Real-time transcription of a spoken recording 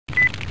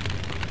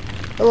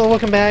Hello,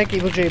 welcome back.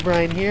 Evil J.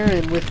 Brian here,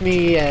 and with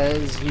me,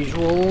 as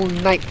usual,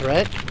 Night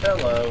Threat.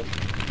 Hello.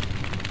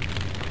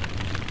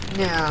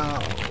 Now,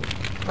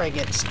 before I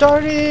get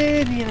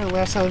started,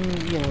 last time,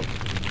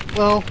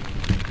 well,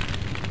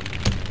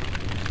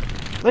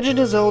 Legend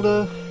of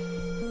Zelda,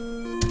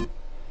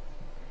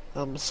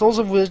 Souls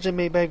of Wisdom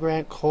made by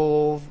Grant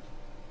Cole,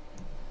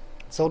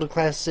 Zelda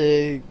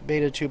Classic,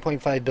 Beta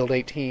 2.5, Build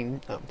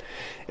 18.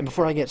 And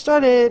before I get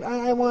started,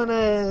 I want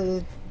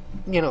to,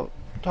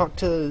 talk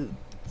to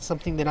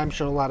something that I'm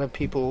sure a lot of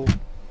people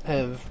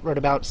have read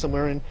about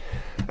somewhere, and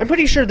I'm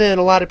pretty sure that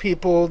a lot of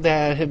people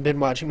that have been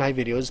watching my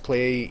videos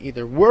play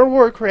either World of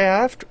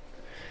Warcraft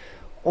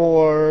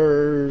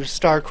or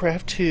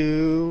StarCraft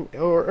 2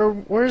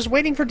 or is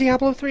waiting for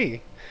Diablo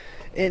 3.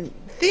 And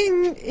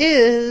thing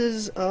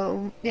is,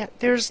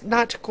 there's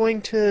not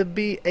going to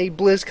be a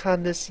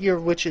BlizzCon this year,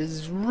 which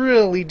is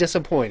really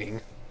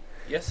disappointing.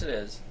 Yes, it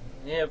is.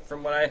 Yeah,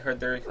 from what I heard,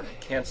 they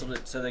canceled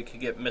it so they could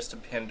get Mist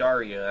of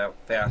Pandaria out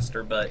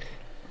faster, but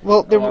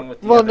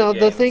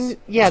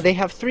they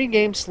have 3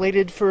 games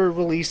slated for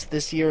release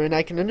this year, and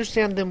I can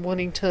understand them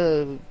wanting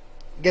to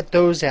get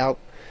those out.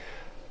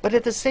 But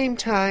at the same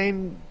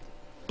time,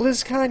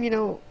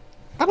 BlizzCon,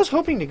 I was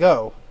hoping to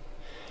go.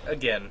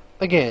 Again,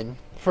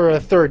 for a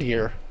 3rd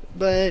year.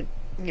 But,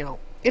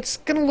 it's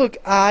gonna look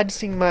odd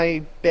seeing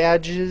my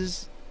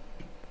badges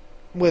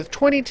with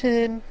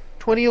 2010,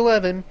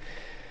 2011...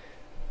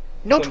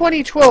 No,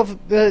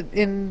 2012, there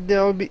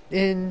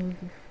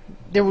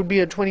would be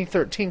a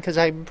 2013, because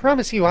I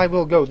promise you I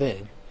will go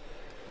then.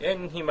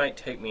 And he might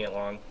take me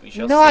along. We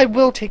shall No, see. I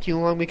will take you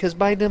along, because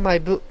by then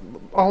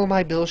all of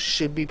my bills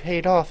should be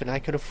paid off, and I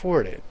could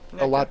afford it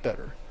a lot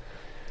better.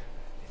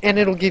 And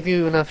it'll give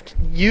you enough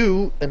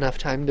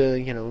time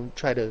to,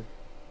 try to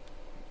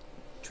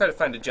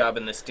find a job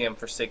in this damn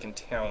forsaken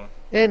town.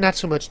 And not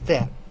so much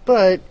that,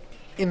 but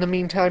in the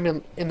meantime,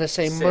 in the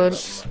same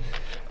month...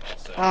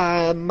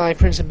 my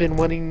friends have been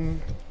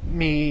wanting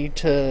me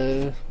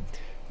to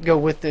go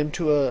with them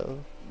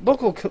to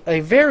a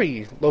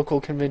very local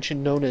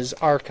convention known as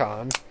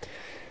Archon,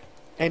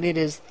 and it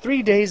is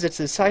 3 days. It's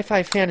a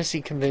sci-fi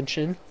fantasy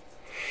convention,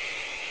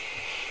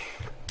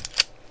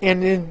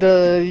 and in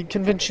the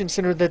convention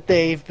center that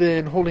they've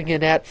been holding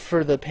it at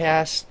for the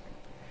past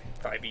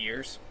 5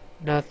 years,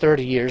 not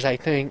 30 years, I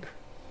think.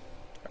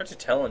 Hard to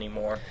tell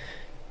anymore.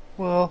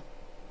 Well,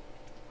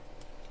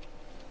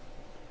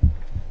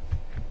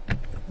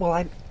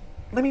 let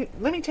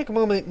me take a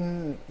moment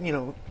and,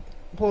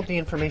 pull up the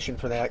information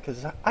for that,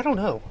 because I don't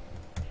know.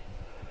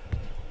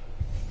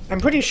 I'm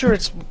pretty sure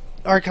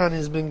Archon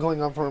has been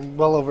going on for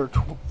well over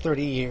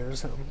 30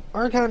 years.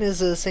 Archon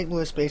is a St.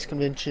 Louis-based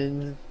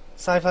convention,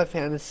 sci-fi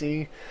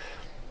fantasy,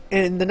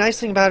 and the nice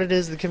thing about it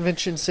is the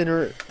convention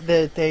center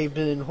that they've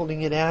been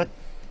holding it at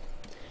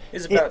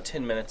is about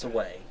 10 minutes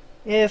away.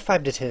 Yeah,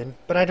 5 to 10,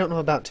 but I don't know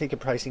about ticket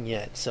pricing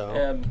yet,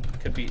 so...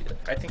 could be,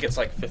 I think it's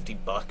like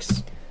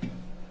 $50.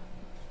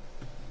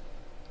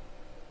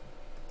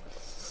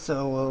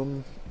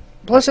 So,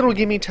 plus it'll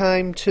give me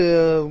time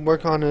to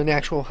work on an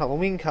actual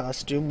Halloween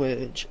costume,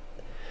 which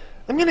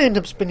I'm going to end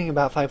up spending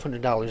about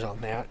 $500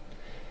 on that.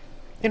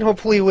 And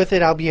hopefully with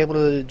it I'll be able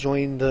to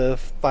join the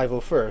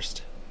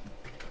 501st,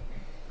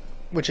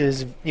 which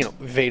is,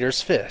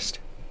 Vader's Fist.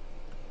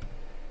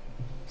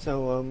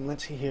 So,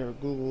 let's see here,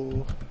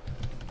 Google...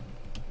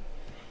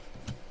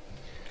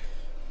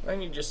 Why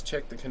don't you just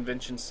check the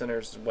convention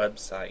center's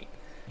website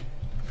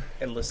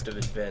and list of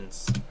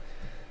events?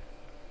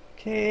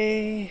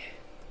 Okay.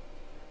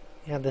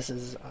 Yeah, this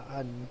is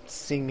odd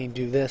seeing me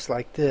do this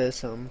like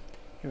this. Here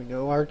we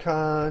go,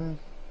 Archon.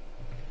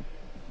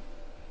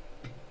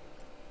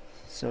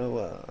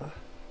 So,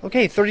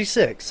 okay,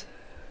 36.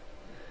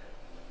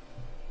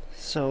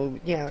 So,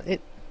 yeah,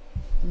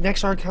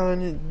 next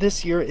Archon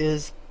this year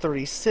is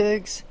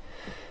 36,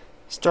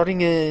 starting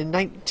in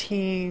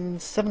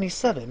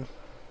 1977.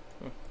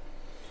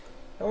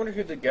 I wonder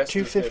who the guest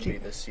is going to be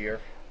this year.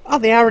 Oh,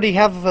 they already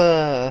have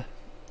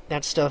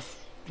that stuff,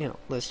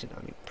 listed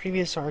on it.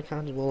 Previous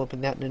Archons, we'll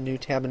open that in a new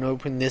tab and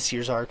open this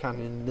year's Archon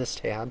in this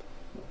tab.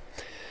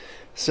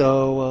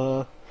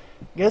 So,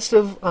 guest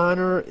of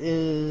honor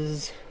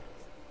is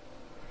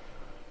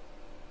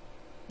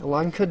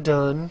Alanka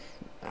Dunn.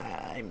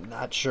 I'm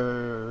not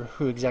sure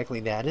who exactly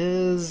that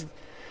is.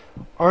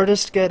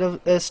 Artist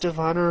guest of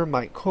honor,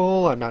 Mike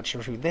Cole. I'm not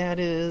sure who that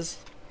is.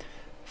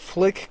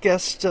 Flick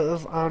guest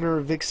of honor,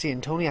 Vic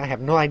Tony. I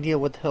have no idea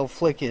what the hell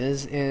Flick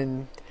is.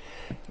 And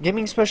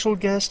gaming special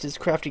guest is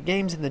Crafty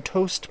Games, and the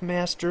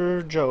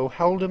Toastmaster, Joe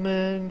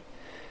Haldeman.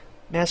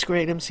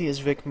 Masquerade MC is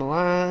Vic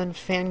Milan.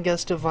 Fan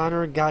guest of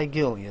honor, Guy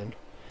Gillian.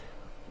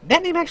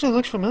 That name actually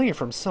looks familiar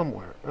from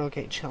somewhere.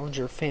 Okay,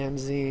 Challenger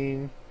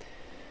Fanzine.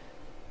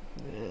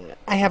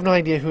 I have no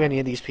idea who any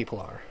of these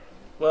people are.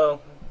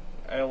 Well,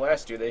 I know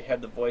last year they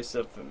had the voice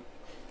of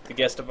the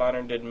guest of honor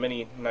and did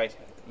many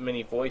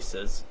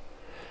voices.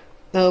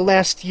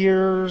 Last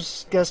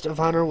year's guest of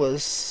honor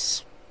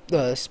was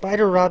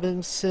Spider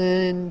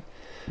Robinson,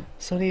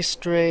 Sonny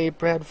Stray,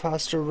 Brad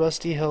Foster,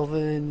 Rusty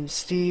Helvin,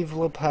 Steve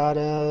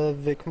Lapata,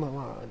 Vic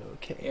Milan.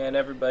 Okay. Yeah, and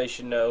everybody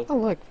should know Oh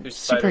look, who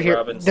Spider superhero.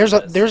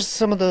 Robinson is. There's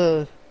some of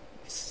the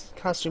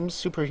costumes,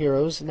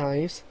 superheroes.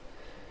 Nice.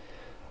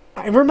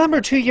 I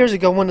remember 2 years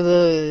ago one of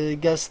the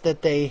guests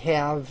that they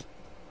have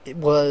it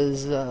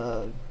was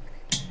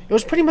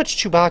pretty much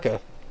Chewbacca.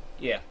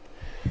 Yeah.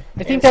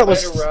 I think and that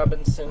was Spider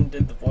Robinson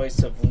did the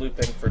voice of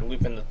Lupin for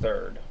Lupin the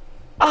Third.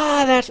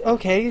 Ah, that's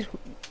okay.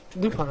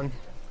 Lupin.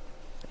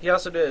 He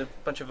also did a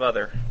bunch of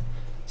other.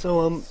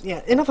 So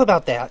yeah, enough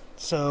about that.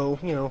 So,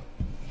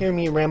 hear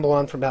me ramble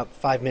on for about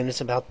 5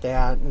 minutes about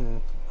that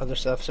and other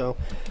stuff. So,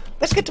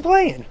 let's get to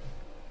playing.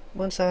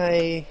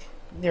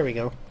 There we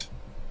go.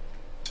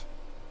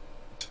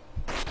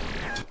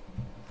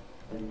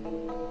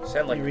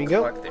 Sound like Here we a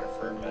go. clock there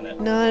for a minute.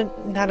 No,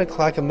 not a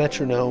clock, a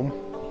metronome.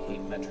 I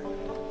hate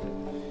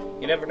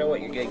metronome. You never know what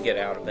you're gonna get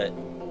out of it.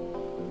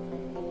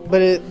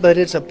 But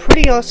it's a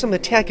pretty awesome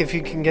attack if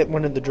you can get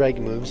one of the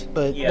dragon moves.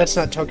 But Yes. let's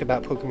not talk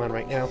about Pokemon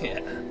right now. Yeah.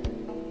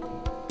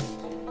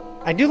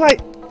 I'm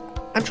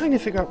trying to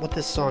figure out what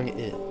this song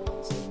is.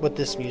 What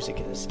this music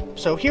is.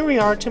 So here we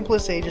are, Temple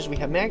of Sages. We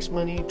have max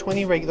money,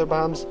 20 regular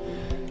bombs,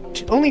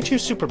 only 2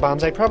 super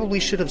bombs. I probably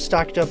should have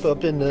stocked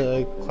up in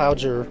the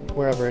clouds or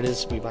wherever it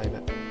is we buy them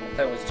at.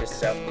 That was just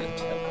south of the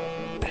temple.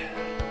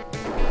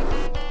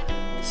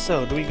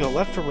 So, do we go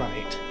left or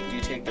right? Do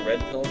you take the red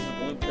pill or the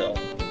blue pill?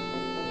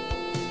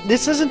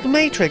 This isn't the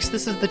Matrix.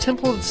 This is the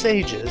Temple of the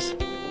Sages.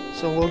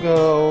 So we'll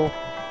go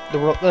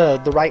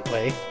the right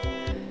way.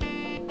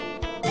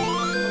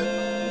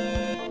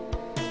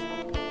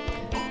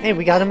 Hey,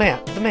 we got a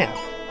map. The map.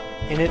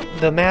 And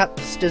the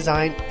map's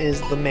design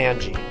is the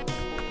Magi.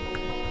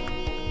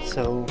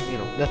 So,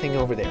 nothing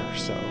over there,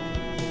 so...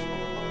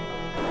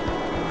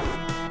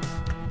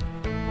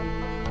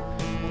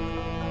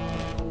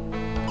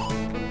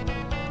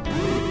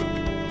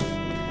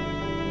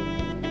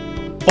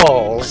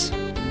 Balls.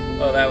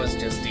 Oh, that was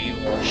just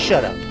evil.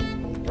 Shut up.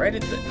 Right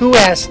at the... Who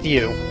asked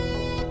you?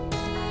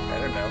 I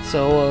don't know.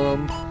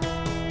 So,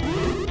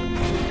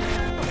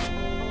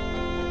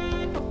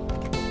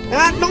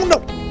 Ah, no!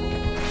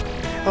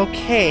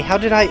 Okay, how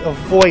did I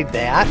avoid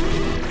that?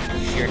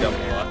 Sheer double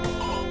luck.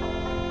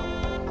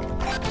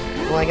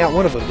 Well, I got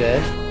one of them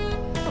dead.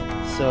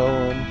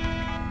 So,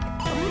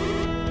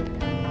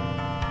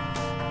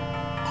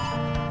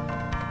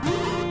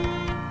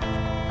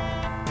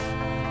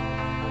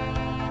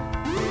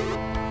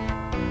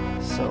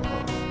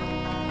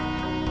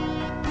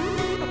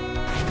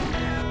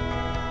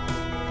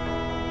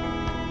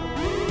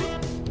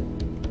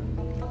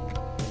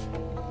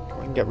 I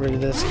can get rid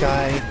of this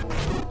guy.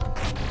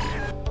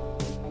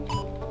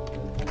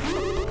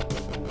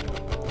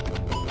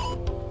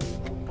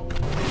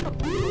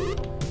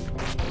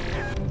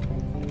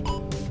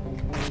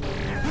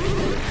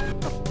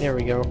 There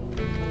we go.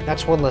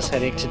 That's one less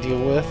headache to deal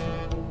with.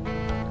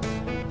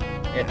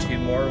 And 2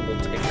 more will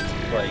take its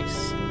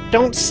place.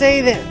 Don't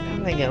say that! How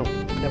did I go?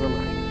 Never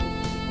mind.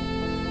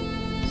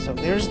 So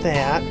there's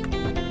that.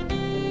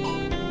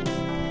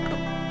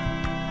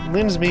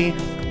 Linsby,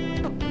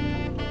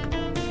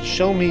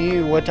 show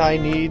me what I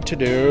need to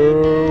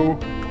do.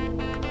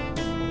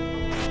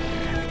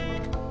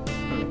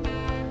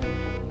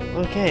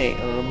 Okay,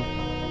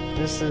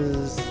 this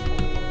is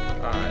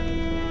Odd.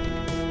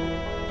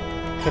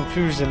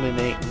 confusing.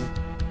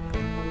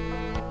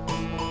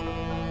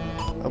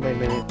 Oh, wait a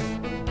minute.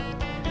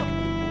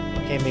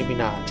 Okay, maybe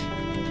not.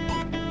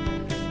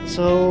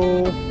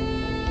 So,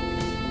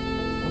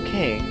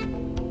 okay.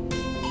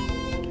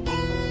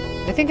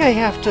 I think I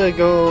have to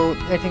go...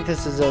 I think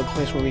this is a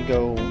place where we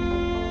go...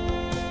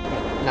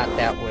 Not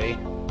that way.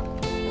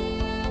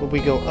 But we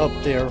go up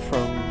there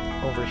from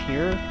over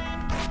here.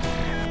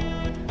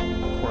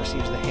 Of course,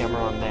 use the hammer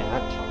on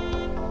that.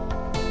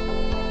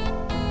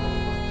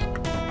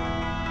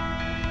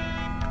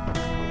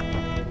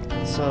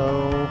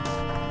 So...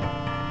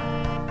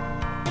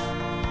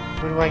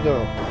 Where do I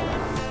go?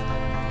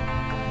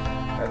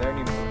 Are there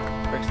any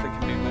bricks that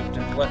can be moved to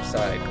the left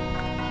side?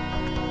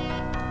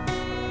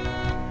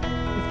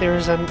 If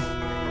there's an...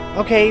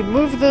 Okay,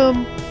 move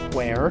them...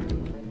 Where?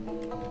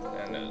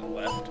 And to the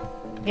left.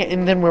 Yeah,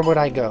 and then where would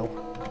I go?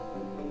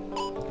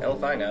 Hell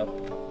if I know.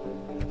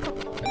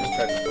 I just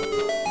tried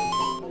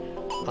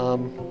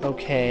to...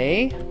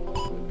 Okay.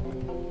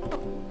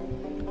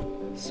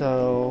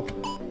 So...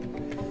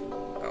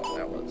 Oh,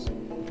 that was...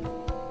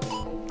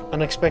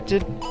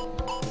 Unexpected?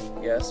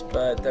 Yes,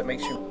 but that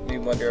makes me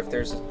wonder if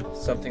there's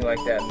something like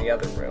that in the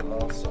other room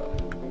also.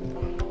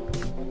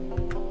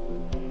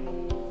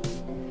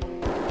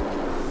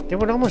 There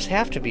would almost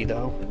have to be,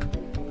 though.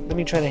 Let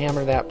me try to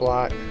hammer that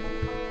block.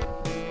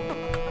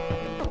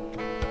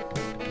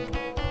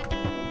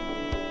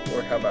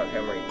 Or how about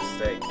hammering the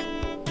stake?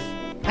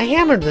 I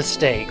hammered the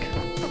stake!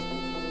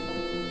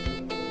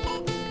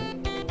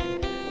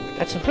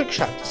 That's a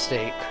hookshot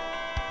stake.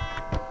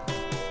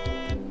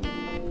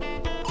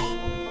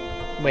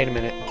 Wait a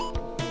minute.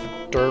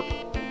 Derp.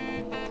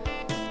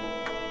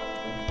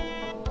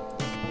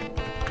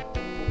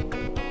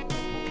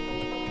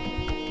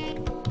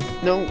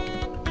 No.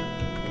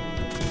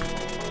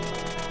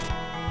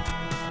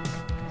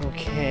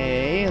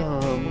 Okay,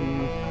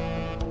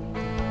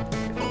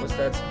 If it was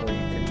that simple, you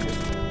could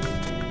just...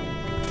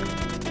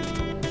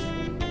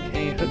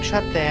 Okay, hook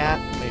shot that.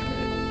 Wait a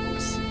minute.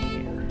 Let's see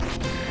here.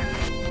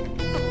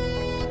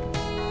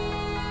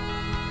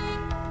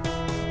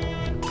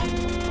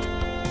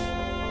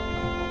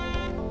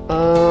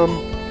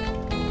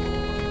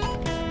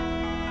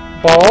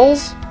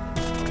 Balls?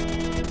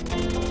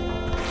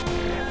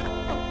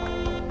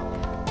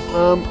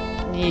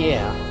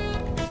 Yeah.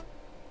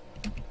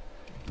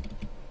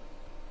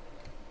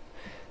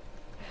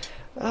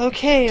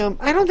 Okay,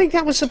 I don't think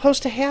that was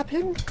supposed to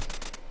happen.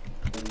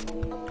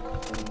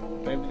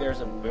 Maybe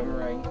there's a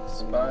boomerang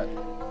spot.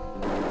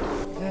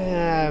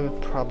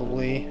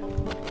 Probably.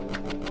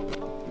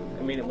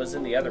 I mean, it was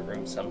in the other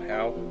room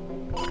somehow.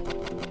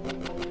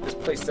 This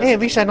place doesn't... Hey, at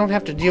least I don't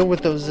have to deal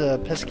with those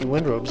pesky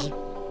windrobes. There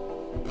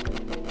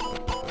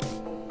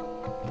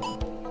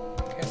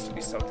has to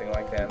be something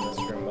like that in this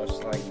room,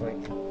 most likely.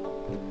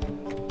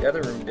 The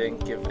other room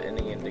didn't give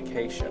any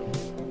indication.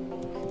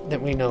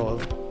 That we know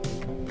of.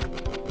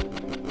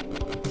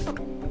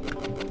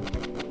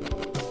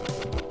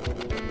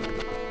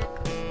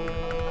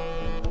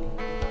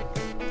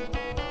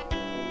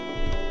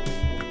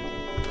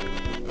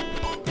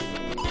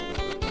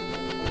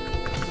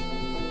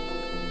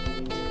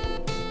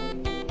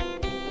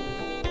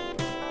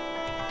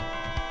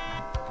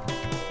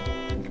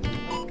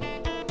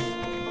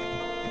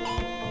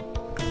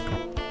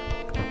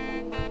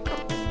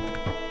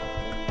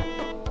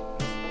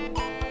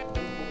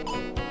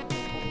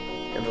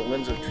 And the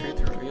lens of truth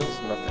reveals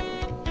nothing.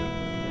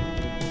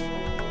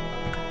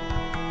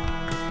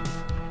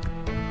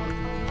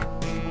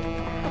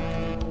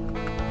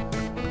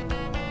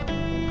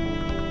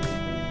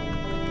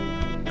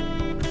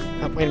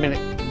 Oh, wait a minute.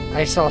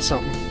 I saw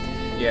something.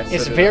 Yeah, so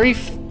It's did very...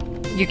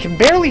 you can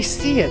barely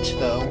see it,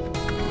 though.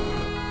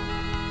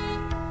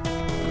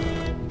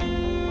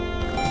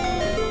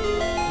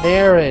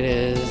 There it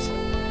is.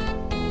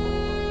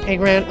 Hey,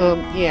 Grant,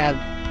 yeah.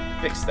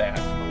 Fix that.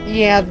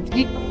 Yeah,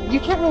 you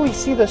can't really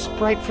see the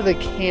sprite for the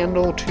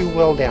candle too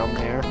well down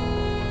there.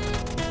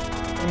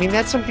 I mean,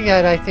 that's something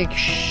that I think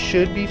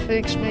should be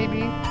fixed,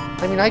 maybe?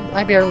 I mean,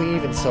 I barely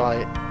even saw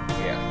it.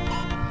 Yeah.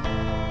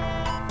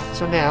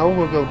 So now,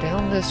 we'll go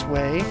down this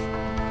way.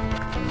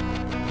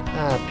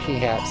 Ah,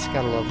 P-hats.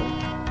 Gotta love them.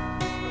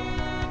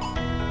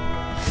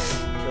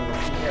 Kill the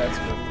peahats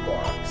with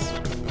blocks.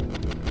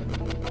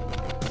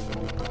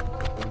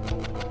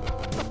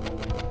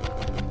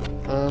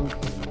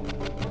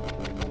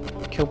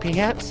 Kill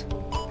P-hats?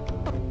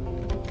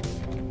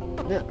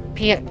 No,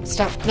 P-hat,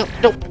 stop. No,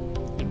 no!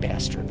 You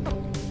bastard.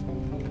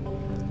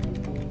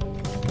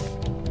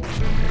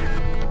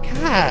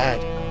 God!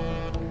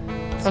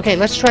 Okay,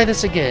 let's try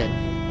this again.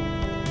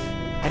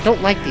 I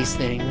don't like these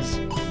things.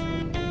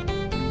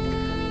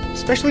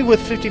 Especially with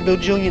 50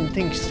 bajillion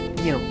things,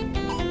 you know,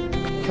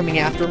 coming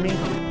after me.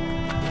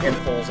 And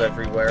holes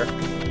everywhere.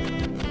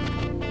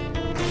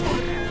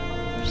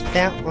 There's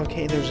that.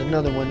 Okay, there's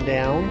another one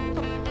down.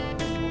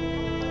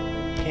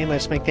 Okay,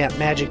 let's make that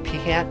magic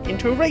P-hat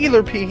into a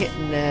regular P-hat.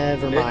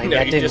 Never mind, No,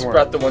 that you didn't just work.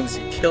 brought the ones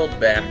you killed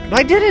back. No,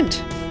 I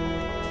didn't!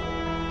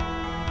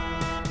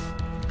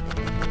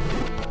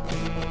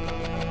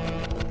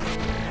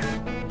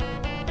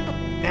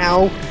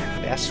 Ow,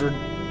 bastard.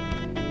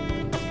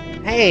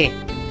 Hey!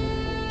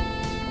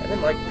 I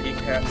didn't like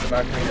peahats in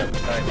Ocarina of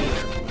Time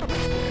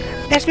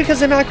either. That's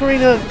because in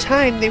Ocarina of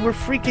Time, they were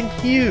freaking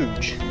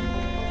huge.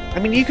 I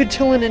mean, you could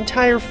till an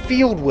entire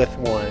field with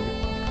one.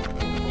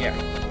 Yeah.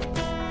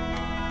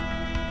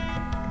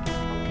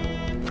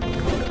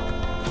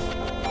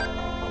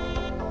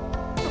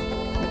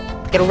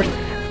 Get over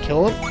here.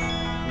 Kill him.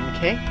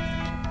 Okay.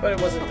 But it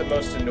wasn't the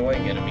most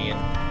annoying enemy in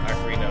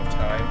Ocarina of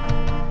Time.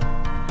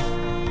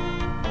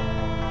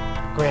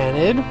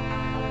 Granted.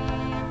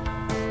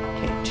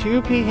 Okay,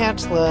 2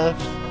 P-hats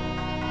left.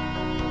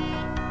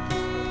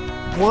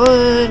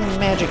 1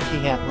 magic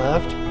P-hat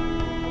left.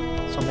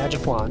 So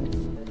magic wand.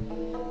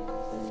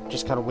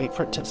 Just gotta wait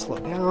for it to slow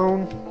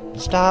down.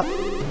 Stop.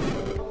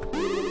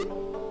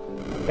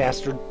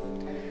 Bastard.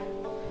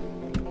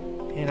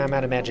 And I'm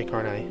out of magic,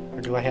 aren't I?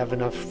 Or do I have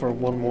enough for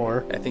one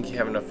more? I think you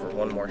have enough for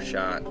one more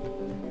shot.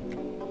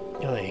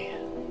 Oy.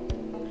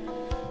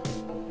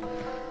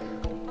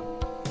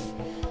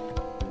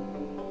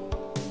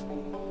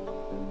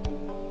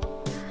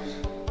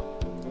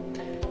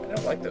 I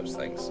don't like those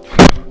things.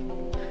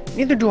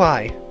 Neither do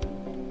I.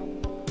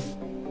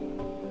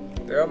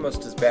 They're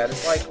almost as bad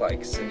as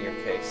likes in your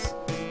case.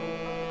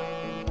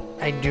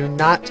 I do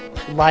not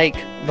like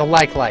the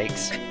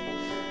likes.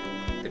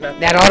 They're not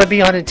That ought to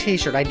be on a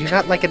t-shirt. I do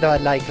not like it,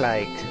 like.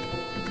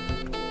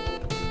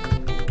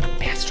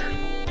 Bastard.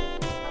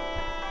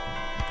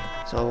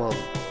 So,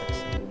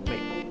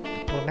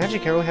 wait. Will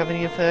Magic Arrow have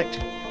any effect?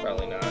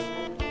 Probably not.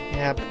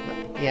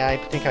 Yeah, I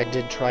think I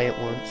did try it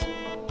once.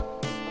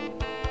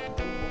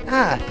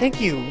 Ah, thank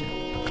you.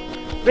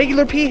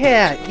 Regular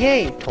P-hat.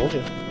 Yay. Told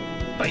you.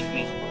 Bite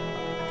me.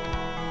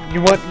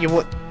 You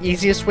want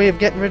easiest way of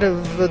getting rid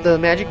of the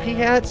magic pea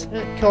hats?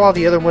 Kill all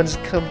the other ones,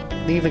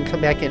 leave and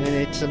come back in, and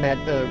it's a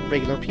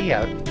regular pea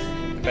hat.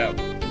 About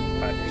 5%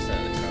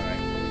 of the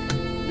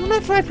time. No,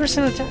 not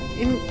 5% of the time.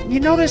 And you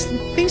notice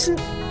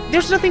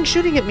there's nothing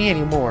shooting at me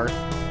anymore.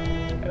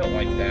 I don't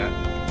like that.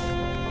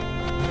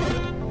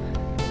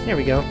 There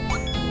we go.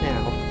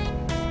 Now.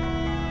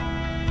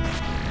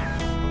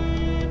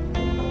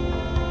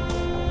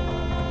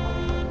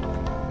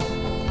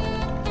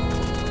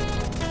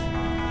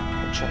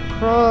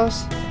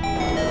 Across.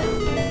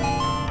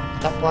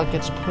 That block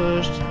gets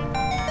pushed.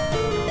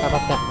 How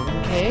about that one?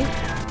 Okay.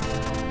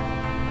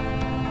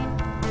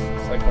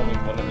 It's like only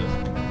one of those.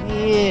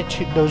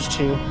 Yeah, those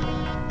two.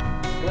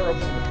 Door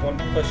opens with one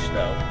push,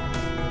 though.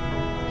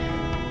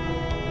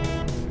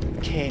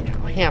 Okay,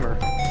 now hammer.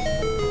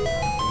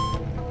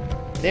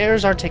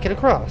 There's our ticket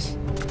across.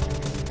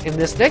 And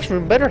this next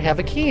room better have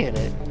a key in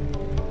it.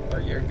 Or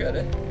you're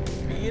gonna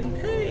be in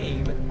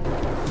pain.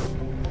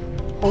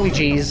 Holy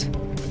jeez.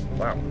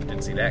 Wow,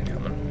 didn't see that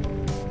coming.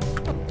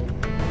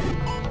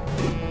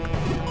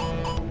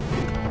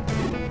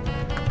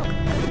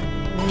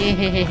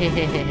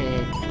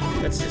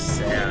 That's just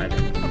sad.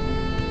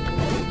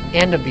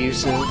 And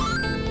abusive.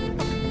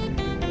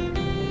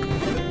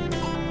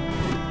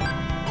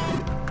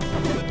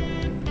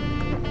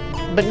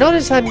 But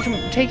notice I'm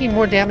taking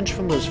more damage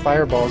from those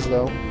fireballs,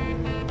 though.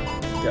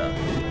 Duh.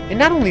 And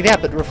not only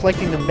that, but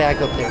reflecting them back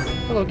up there.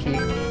 Hello, Key.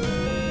 There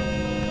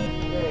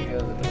you go,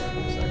 the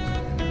door section.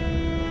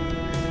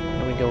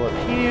 And we go up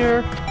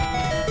here.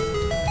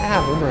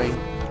 Ah, boomerang.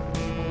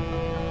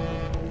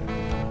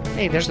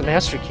 Hey, there's the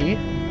master key.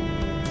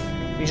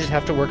 We just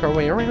have to work our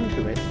way around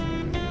to it.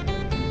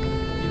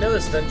 You know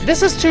this dungeon...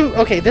 This is too...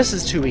 Okay, this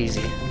is too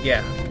easy.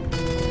 Yeah.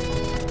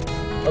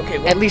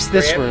 Okay, at least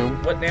this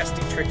room. What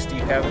nasty tricks do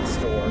you have in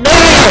store?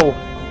 No!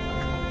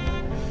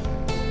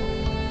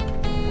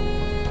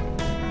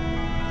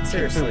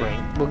 Seriously.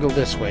 Boomerang. We'll go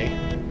this way.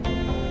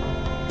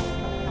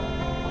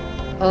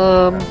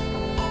 I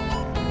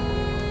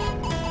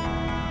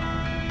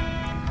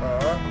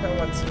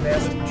want some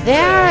nasty tricks.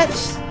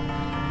 That's...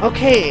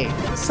 Okay,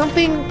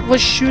 something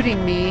was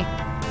shooting me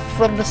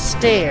from the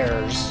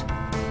stairs.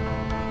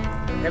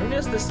 Have you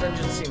noticed this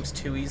dungeon seems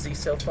too easy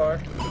so far?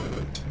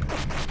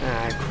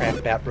 Ah,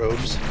 crap, bat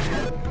robes.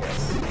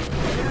 Yes.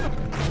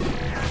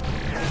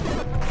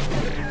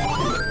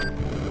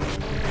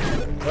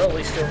 Well, at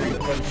least you'll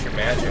replenish your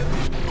magic.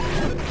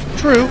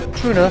 True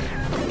enough.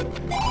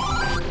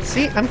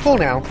 See, I'm full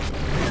now.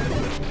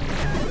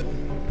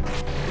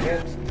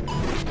 And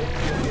you'll get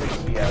a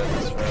key out of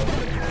this room.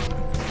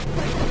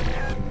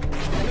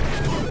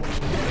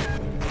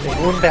 Take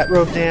one bat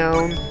robe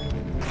down.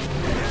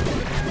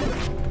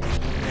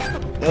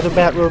 The other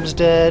bat robe's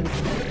dead.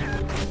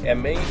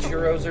 And mini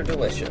churros are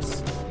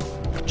delicious.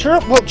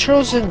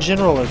 Churros in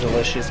general are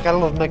delicious. Gotta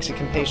love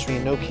Mexican pastry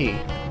and no key.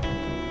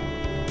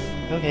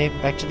 Okay,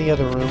 back to the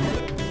other room.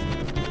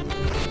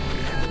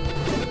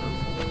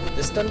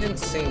 This dungeon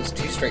seems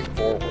too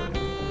straightforward.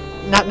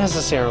 Not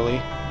necessarily.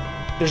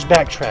 There's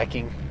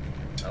backtracking.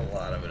 A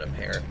lot of it,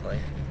 apparently.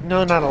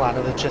 No, not a lot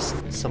of it, just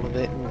some of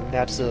it, and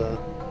that's a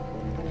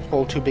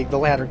hole too big the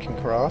ladder can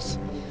cross.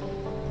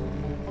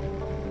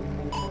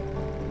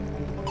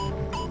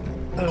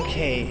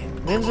 Okay,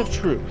 Lens of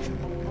Truth.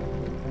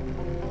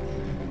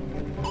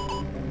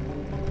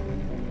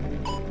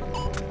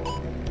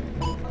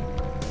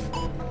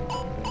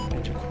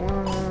 Magic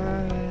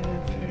wand.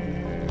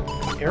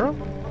 Arrow?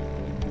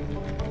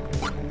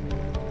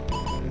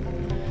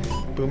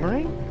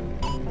 Boomerang?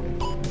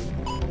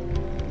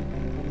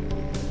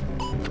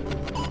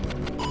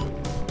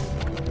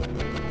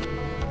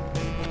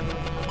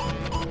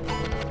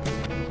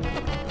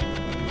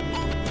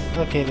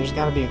 Okay, there's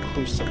gotta be a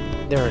clue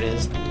somewhere. There it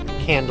is.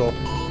 Candle.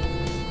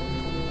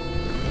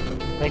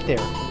 Right there.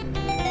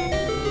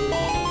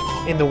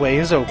 And the way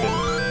is open.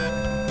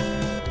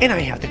 And I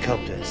have the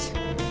compass.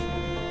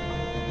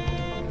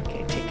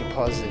 Okay, take a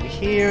pause in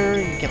here.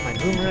 Get my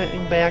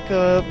boomerang back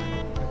up.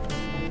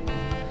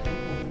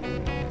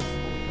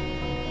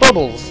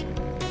 Bubbles!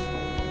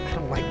 I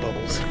don't like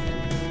bubbles.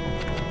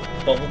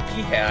 Bubble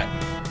pea hat.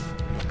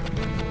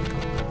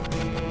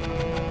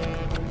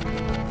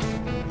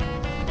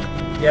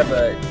 Yeah,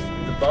 but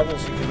the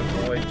bubbles you can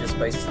avoid just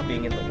by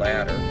being in the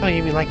ladder. Oh,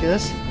 you mean like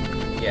this?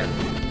 Yeah.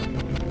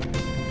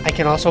 I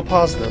can also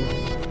pause them.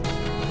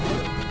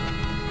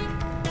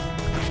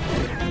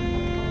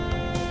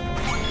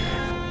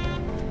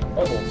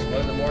 Bubbles,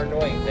 one of the more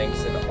annoying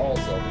things in all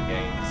Zelda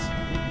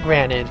games.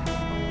 Granted.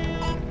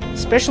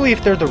 Especially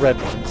if they're the red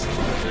ones.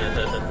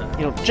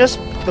 You know, just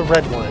the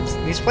red ones.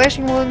 These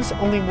flashing ones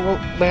only will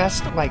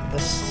last like a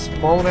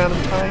small amount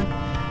of time.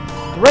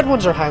 The red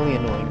ones are highly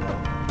annoying though.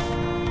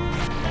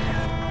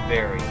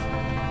 Very.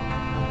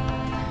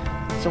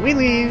 So we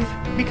leave,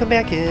 we come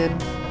back in.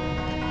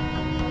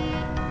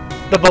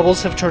 The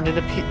bubbles have turned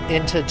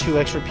into 2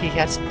 extra pea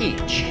hats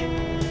each.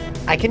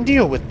 I can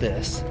deal with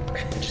this.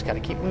 I just gotta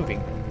keep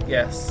moving.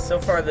 Yes, so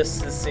far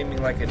this is seeming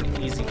like an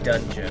easy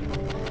dungeon.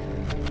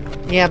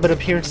 Yeah, but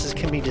appearances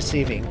can be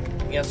deceiving.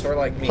 Yeah, sort of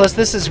like me. Plus,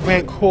 this is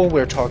Grant Cole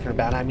we're talking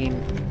about. I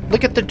mean,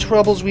 look at the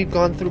troubles we've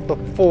gone through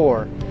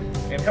before.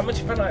 And how much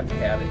fun I've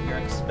had at your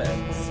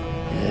expense.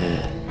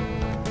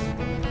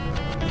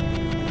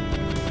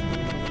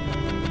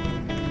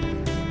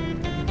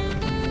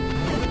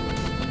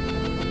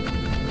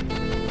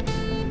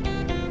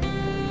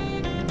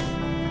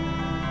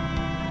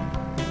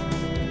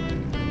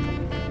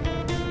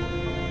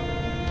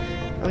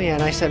 Oh yeah,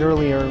 and I said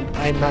earlier,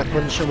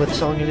 wasn't sure what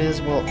song it is.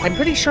 Well, I'm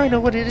pretty sure I know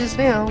what it is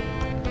now.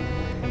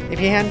 If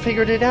you hadn't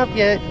figured it out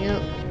yet, you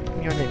know,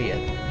 you're an idiot.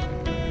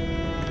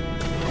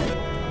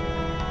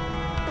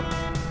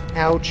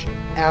 Ouch.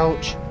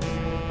 Ouch.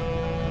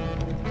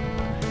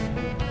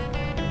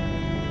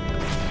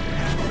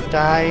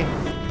 Die.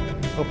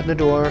 Open the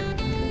door.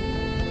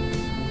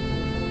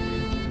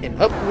 And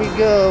up we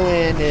go,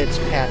 and it's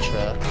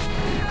Patra.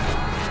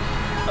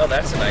 Oh,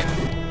 that's a nice,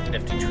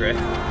 nifty trick.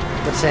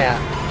 What's that?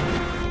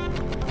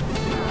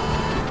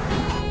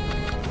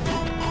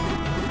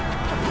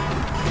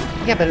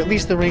 Yeah, but at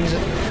least the rings,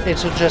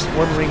 it's just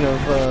one ring of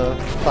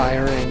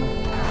fire and...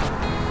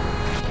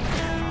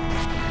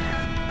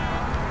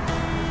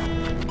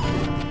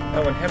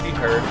 Oh, and have you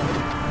heard?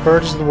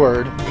 Bird is the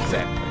word.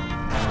 Exactly.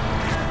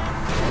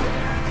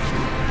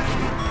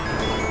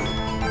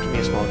 Give me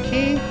a small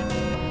key.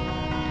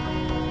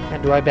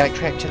 And do I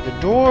backtrack to the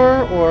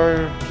door,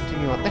 or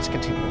continue on? Let's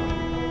continue on.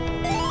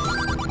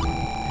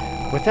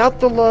 Without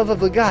the love of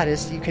the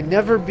goddess, you can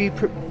never be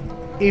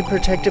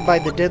protected by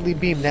the deadly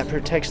beam that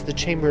protects the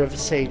Chamber of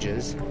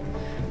Sages.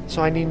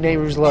 So I need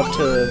Nayru's love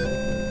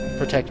to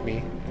protect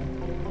me.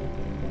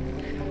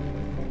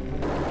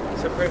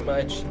 So pretty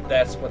much,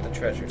 that's what the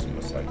treasure's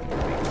most likely to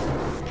be.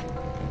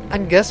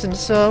 I'm guessing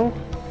so.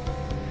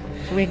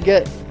 So we can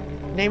get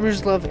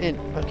Nayru's love in...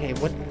 Okay,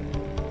 what?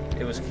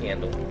 It was a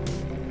candle.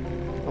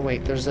 Oh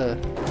wait, there's a...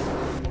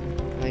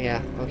 Oh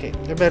yeah, okay.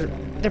 There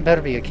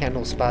better be a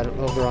candle spot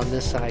over on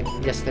this side.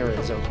 Yes, there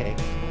is, okay.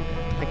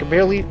 I can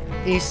barely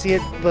see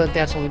it, but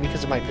that's only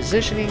because of my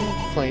positioning.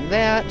 Flame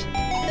that.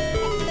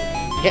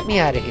 Get me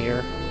out of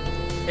here.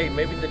 Hey,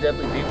 maybe the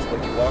deadly beam's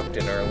what you walked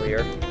in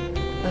earlier.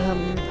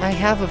 I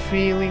have a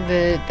feeling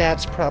that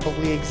that's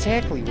probably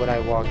exactly what I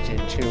walked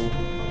into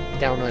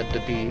down at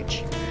the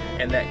beach.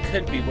 And that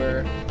could be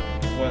where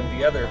one of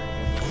the others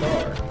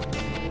are.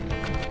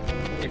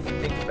 If you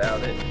think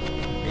about it.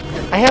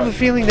 I have a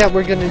feeling that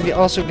we're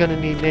also gonna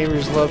need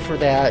Nayru's love for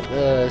that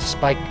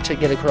spike to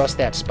get across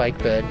that spike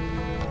bed.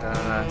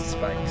 Ah,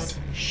 spikes.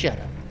 Shut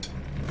up.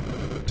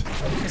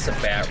 Oh, it's a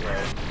bat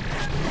rope.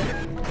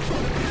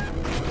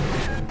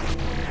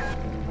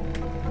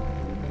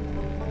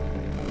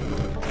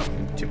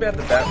 Too bad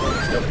the bat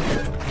rope's don't.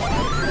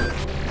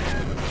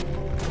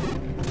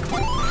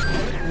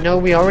 No,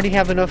 we already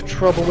have enough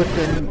trouble with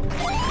the...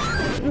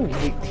 Ooh,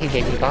 he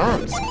gave me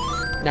bombs.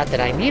 Not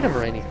that I need them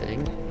or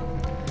anything.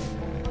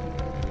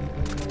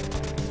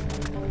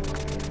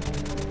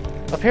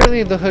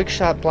 Apparently the hook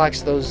shot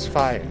blocks those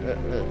fire,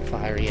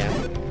 yeah.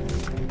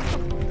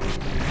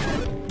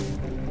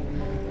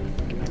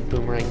 Get the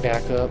boomerang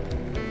back up.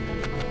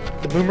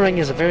 The boomerang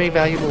is a very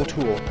valuable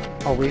tool.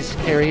 Always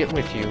carry it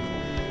with you.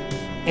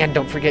 And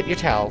don't forget your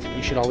towel.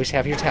 You should always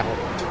have your towel.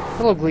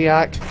 Hello,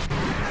 Gliok.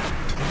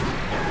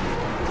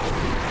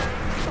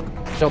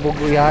 Double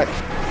Gliok.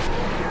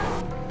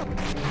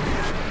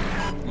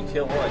 You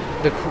kill one.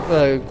 The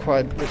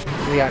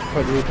Gliok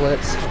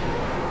quadruplets.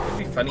 It'd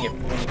be funny if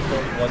when you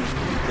kill one,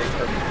 they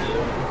turn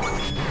blue.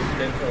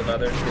 Then kill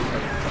another, they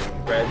turn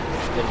red,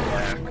 then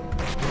black. The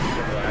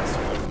last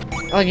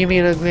one. Oh, you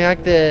mean a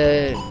Gliok,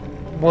 the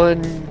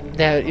one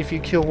that if you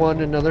kill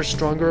one, another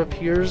stronger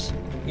appears?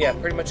 Yeah,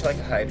 pretty much like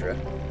a Hydra.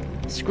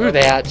 Screw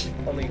that.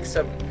 Only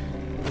except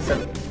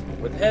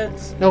with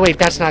heads. No, wait,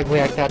 that's not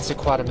Gliok, that's the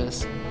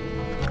Quadamus.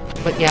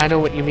 But yeah, I know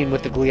what you mean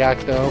with the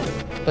Gliok, though.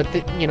 But,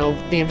 you know,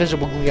 the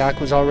invisible Gliok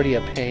was already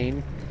a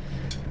pain.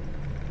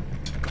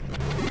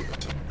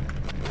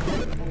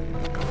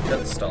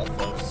 That's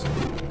Stalfos.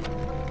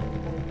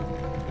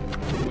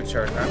 Which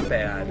are not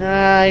bad.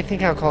 I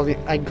think I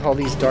can call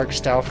these Dark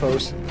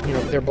Stalfos. You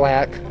know, they're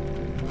black.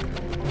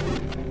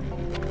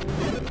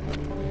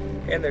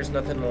 And there's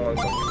nothing along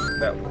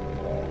that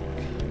wall.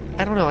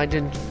 I don't know, I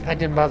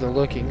didn't bother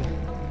looking.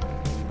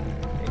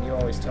 And you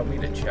always tell me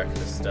to check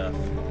this stuff.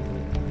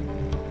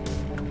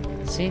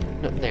 See?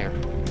 No, there.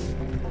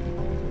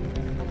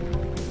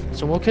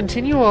 So we'll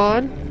continue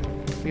on.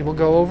 We will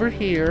go over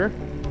here.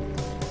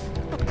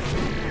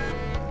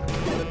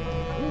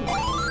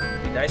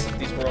 It'd be nice if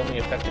these were only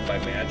affected by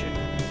magic.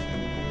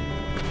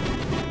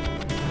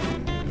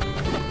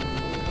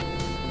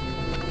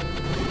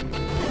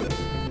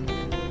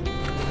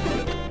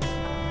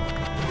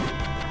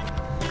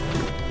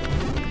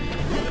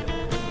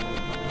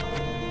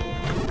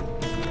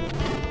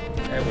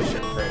 I wish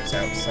it froze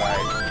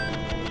outside.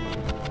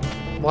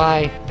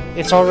 Why?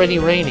 It's already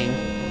raining.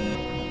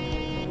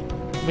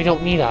 We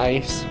don't need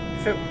ice.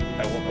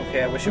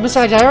 Okay, I wish it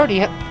Besides,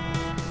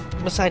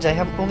 I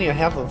only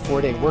have a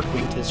 4-day work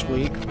week this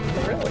week.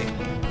 Oh, really?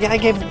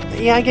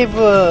 Yeah, I gave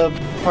a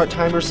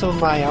part-timer some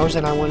of my hours,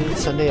 and I wanted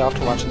Sunday off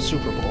to watch the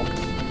Super Bowl.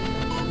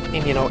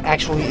 and, you know,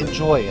 actually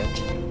enjoy it.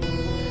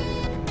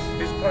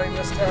 Who's playing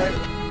this time?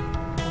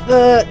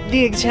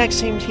 The exact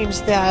same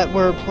teams that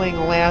were playing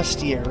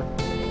last year.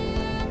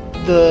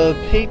 The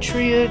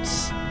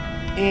Patriots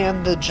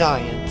and the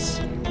Giants.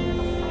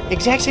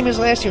 Exact same as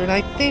last year, and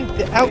I think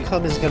the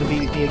outcome is going to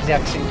be the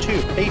exact same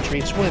too.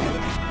 Patriots win.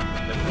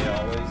 Don't they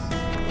always?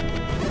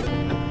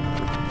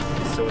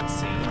 So it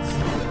seems.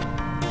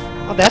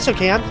 Oh, that's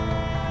okay.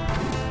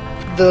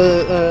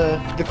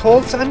 The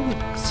Colts, I'm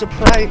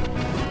surprised.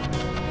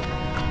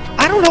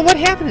 I don't know what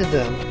happened to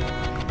them.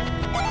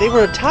 They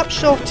were a top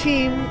shelf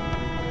team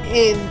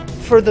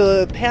for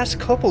the past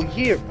couple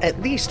years,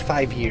 at least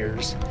 5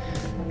 years.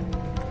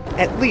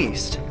 At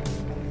least.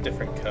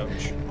 Different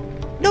coach.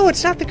 No,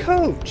 it's not the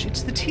coach.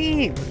 It's the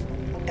team.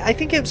 I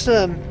think it's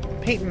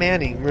Peyton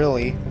Manning,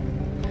 really.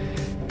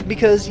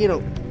 Because, you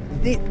know,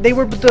 they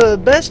were the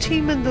best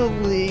team in the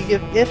league,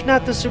 if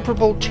not the Super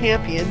Bowl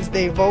champions.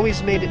 They've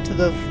always made it to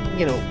the,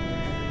 you know,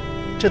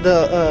 to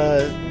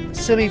the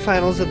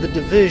semifinals of the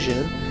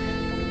division.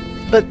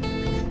 But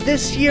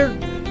this year,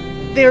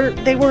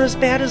 they were as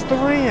bad as the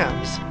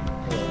Rams.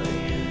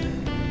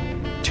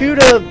 2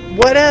 to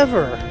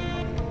whatever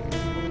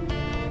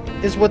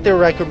is what their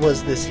record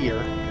was this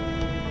year.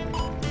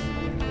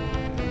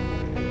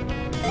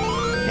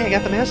 Hey, I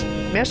got the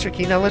master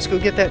key. Now let's go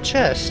get that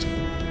chest.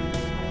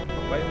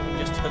 Why didn't we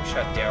just hook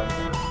shot down?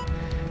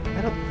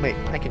 I don't... Wait,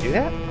 I can do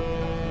that?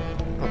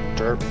 Oh,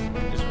 derp.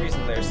 There's a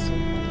reason there's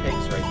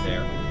pigs right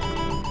there.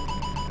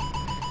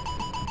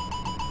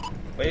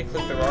 Way to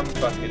click the wrong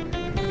button.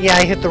 Yeah,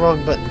 I hit the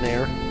wrong button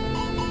there.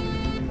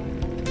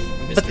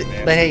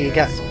 But hey, you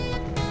got...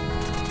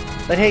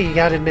 But hey, you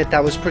gotta admit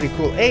that was pretty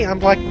cool. Hey, I'm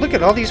blocking... Look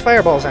at all these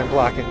fireballs I'm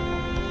blocking.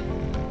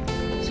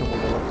 So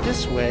we'll go up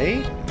this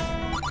way.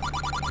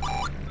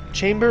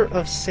 Chamber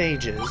of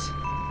Sages.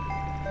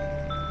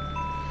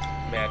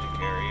 Magic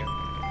area.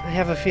 I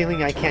have a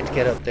feeling I can't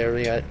get up there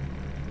yet.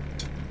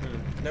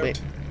 Nope.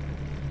 Wait.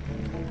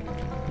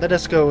 Let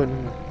us go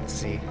and... Let's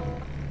see.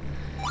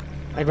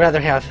 I'd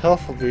rather have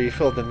health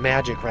refill than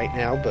magic right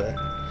now, but...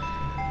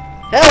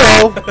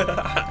 Hello!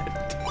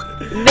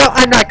 No,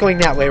 I'm not going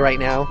that way right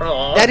now.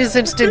 Aww. That is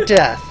instant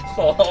death.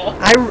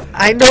 Aww.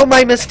 I know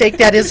my mistake.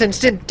 That is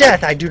instant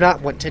death. I do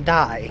not want to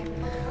die.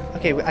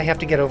 Okay, I have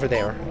to get over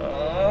there.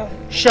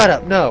 Shut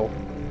up. No.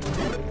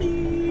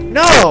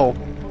 No!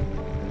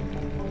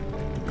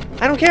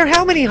 I don't care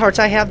how many hearts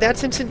I have.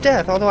 That's instant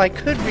death. Although I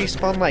could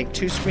respawn like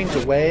 2 screens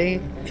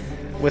away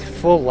with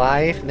full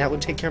life, and that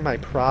would take care of my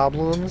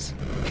problems.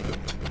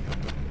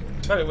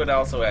 But it would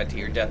also add to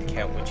your death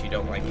count, which you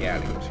don't like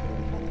adding to.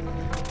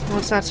 Well,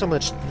 it's not so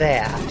much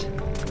that.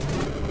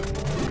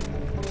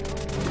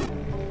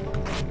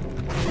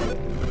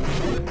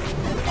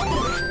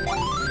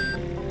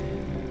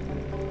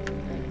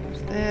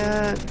 There's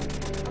that.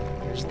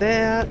 There's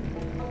that.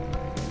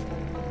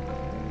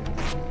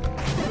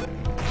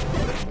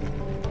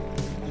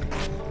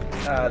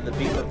 The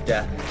beef of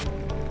death.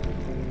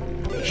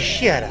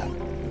 Shut up.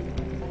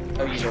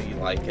 Oh, you know you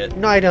like it.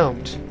 No, I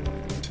don't.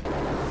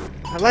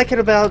 I like it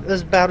about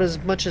as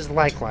much as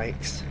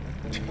likes.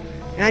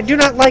 And I do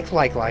not like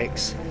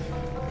likes.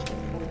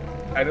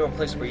 I know a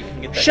place where you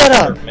can get that Shut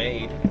up!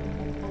 made.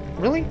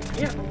 Really?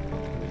 Yeah.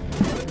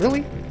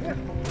 Really? Yeah.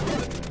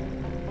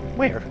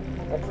 Where?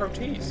 Well,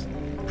 Pro-Tees.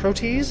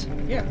 Pro-Tees?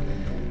 Yeah.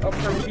 Oh,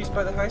 Pro-Tees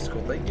by the high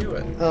school. They do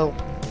it. Oh.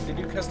 They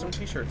do custom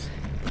t-shirts.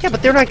 Yeah,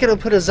 but they're not going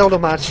to put a Zelda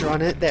monster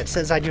on it that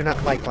says I do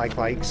not like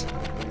likes.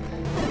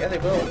 Yeah, they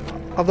will.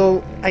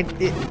 Although,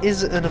 it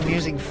is an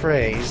amusing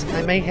phrase.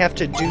 I may have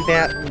to do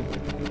that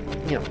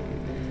and, you know,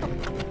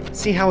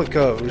 see how it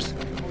goes.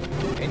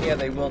 And yeah,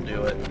 they will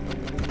do it.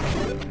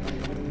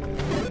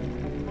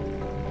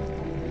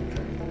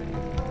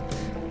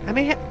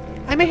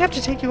 I may have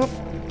to take you up.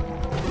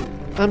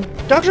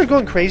 Dogs are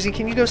going crazy.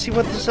 Can you go see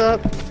what's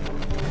up?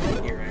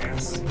 Your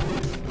ass.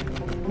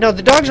 No,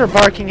 the dogs are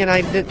barking,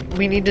 and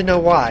we need to know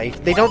why.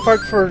 They don't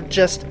bark for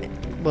just...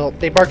 Well,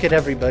 they bark at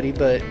everybody,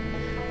 but...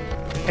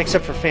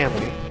 Except for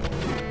family.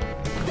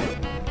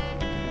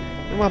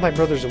 And while my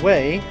brother's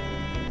away...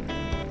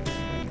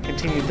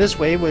 Continue this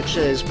way, which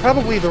is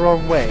probably the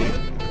wrong way.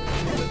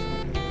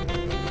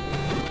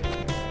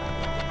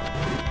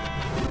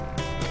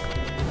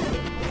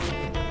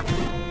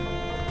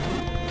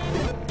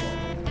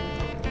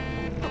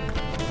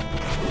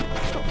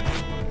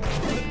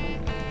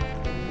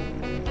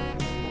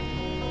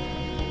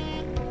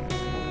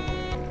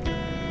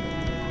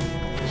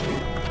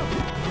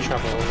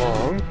 Travel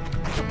along.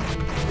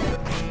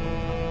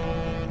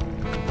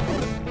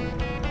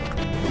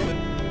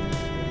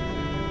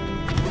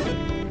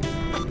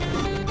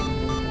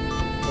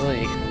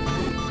 Really,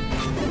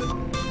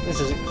 this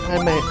is.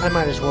 I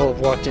might as well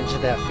have walked into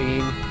that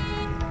beam.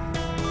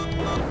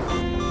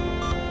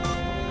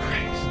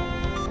 Christ.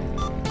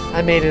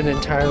 I made an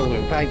entire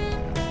loop.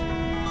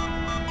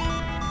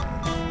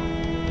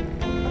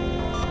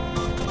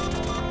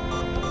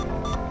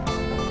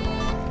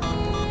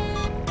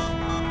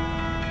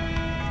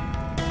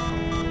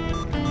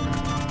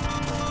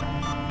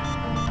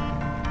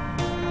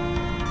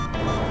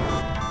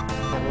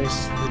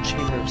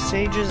 of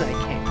sages. I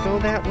can't go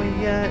that way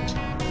yet.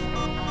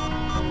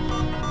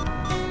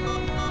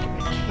 Get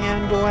my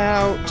candle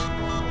out.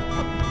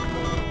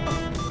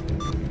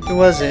 Who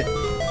was it?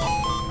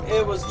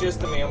 It was just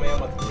the mailman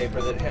with the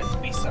paper that had to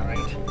be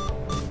signed.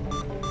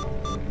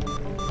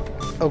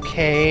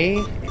 Okay.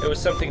 It was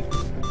something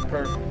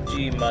for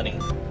G Money,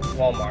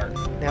 Walmart.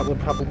 That would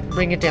probably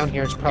bring it down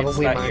here. It's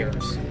probably it's not mine.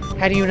 yours.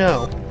 How do you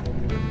know?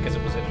 Because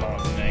it was in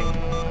Mom's name.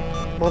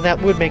 Well,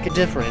 that would make a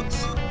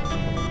difference.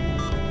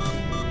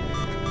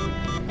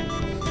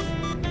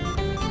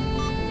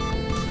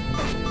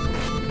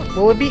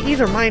 Well, it'd be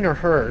either mine or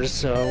hers,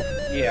 so...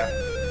 Yeah.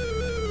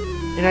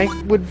 And I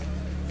would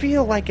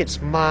feel like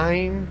it's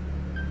mine.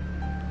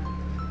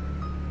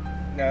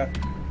 Nah.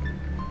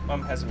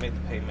 Mom hasn't made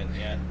the payment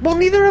yet. Well,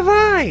 neither have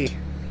I!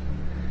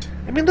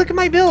 I mean, look at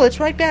my bill. It's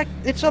right back...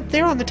 It's up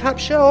there on the top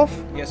shelf.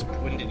 Yes,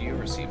 but when did you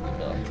receive the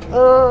bill?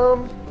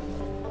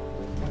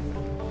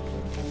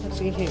 Let's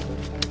see here.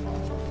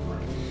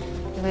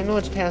 And I know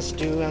it's past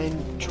due.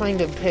 I'm trying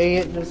to pay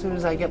it, and as soon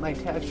as I get my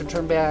tax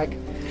return back...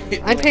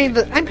 I'm paying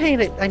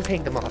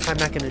them off. I'm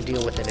not going to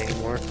deal with it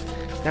anymore.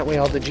 That way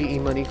all the GE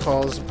money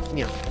calls,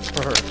 you know,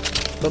 for her.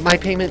 But my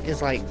payment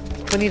is like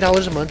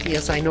 $20 a month.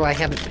 Yes, I know I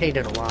haven't paid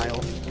in a while.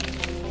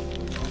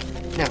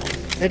 Now,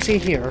 let's see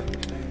here.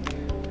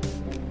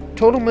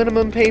 Total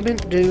minimum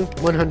payment due,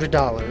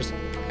 $100.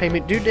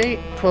 Payment due date,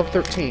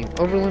 12/13.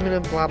 Over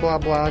limit, blah, blah,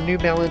 blah. New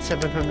balance,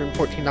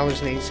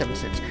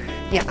 $714.87.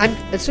 Yeah,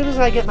 as soon as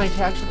I get my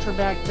tax return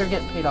back, they're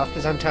getting paid off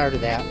because I'm tired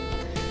of that.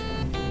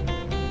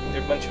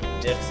 They're a bunch of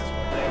dicks is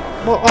what they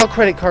are. Well, all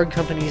credit card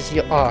companies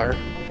are.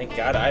 Thank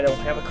God I don't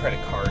have a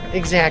credit card.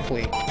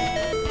 Exactly.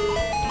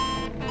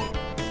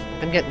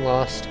 I'm getting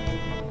lost.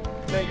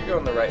 No, you're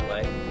going the right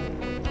way.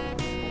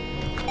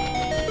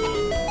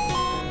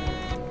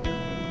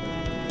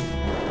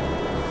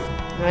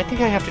 I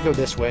think I have to go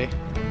this way.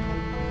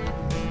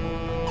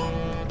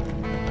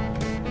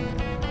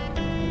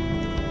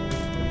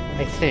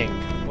 I think.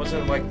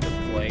 Wasn't it like the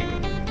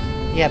flame?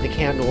 Yeah, the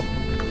candle.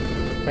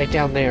 Right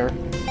down there.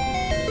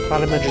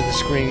 Bottom edge of the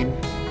screen.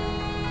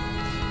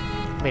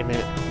 Wait a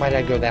minute. Why'd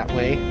I go that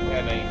way?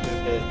 Yeah, no, you could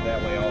have hit it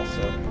that way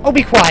also. Oh,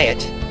 be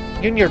quiet!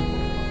 You and your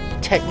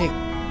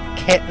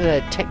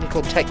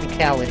technical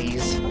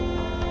technicalities.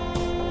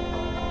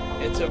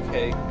 It's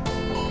okay.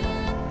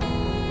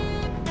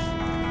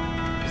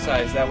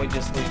 Besides, that way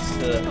just leads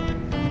to...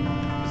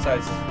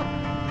 Besides...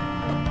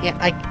 Yeah,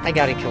 I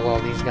gotta kill all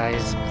these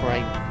guys before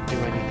I do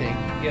anything.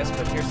 Yes,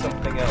 but here's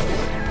something else.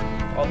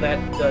 All that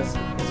does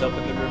is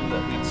open the room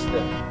that leads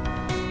to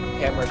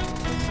hammer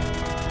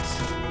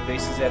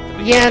bases at the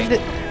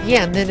beginning.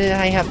 Yeah, and then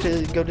I have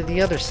to go to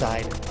the other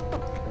side.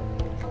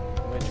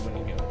 Which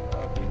one you go?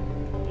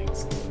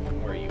 Leads to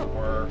where you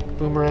were.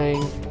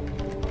 Boomerang.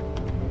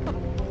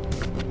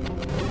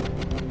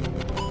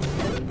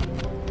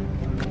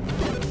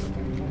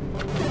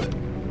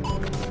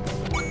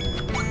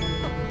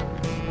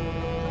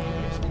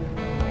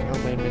 Oh,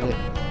 wait a minute.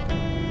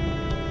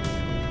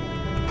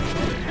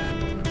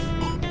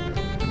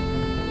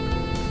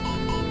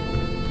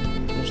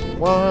 There's the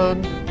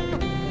one.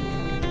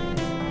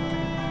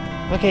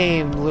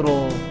 Okay,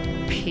 little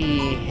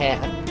P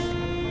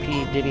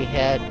Diddy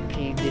hat,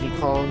 P Diddy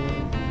Kong,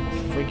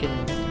 freaking...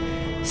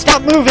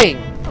 Stop moving!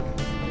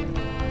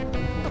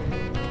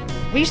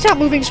 Will you stop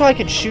moving so I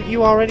can shoot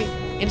you already?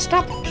 And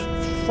stop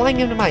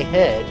flying into my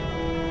head.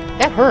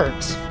 That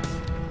hurts.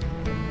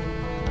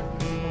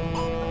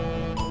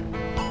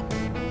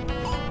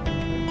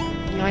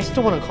 You know, I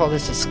still want to call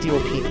this a steel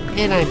peep,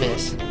 and I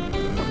miss.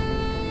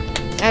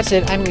 That's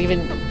it, I'm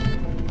leaving.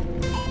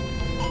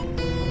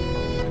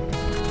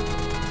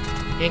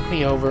 Yank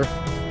me over.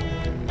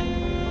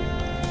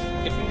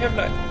 If you have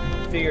not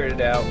figured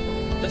it out,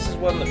 this is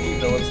one of the few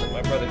villains that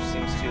my brother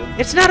seems to...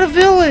 It's not a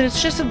villain,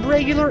 it's just a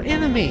regular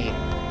enemy.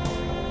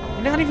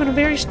 And not even a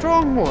very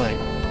strong one.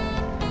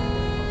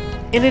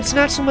 And it's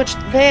not so much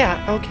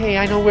that. Okay,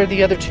 I know where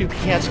the other two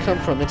cats come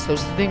from. It's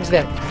those things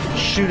that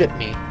shoot at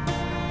me.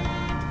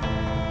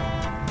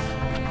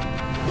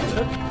 It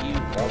took you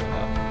long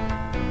enough.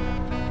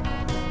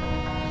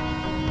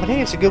 But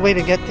hey, it's a good way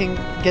to get them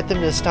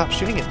to stop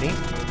shooting at me.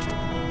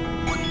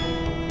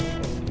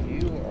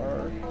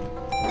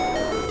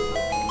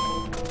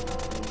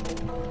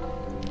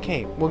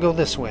 Okay, we'll go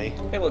this way.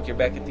 Hey look, you're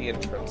back at the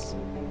entrance.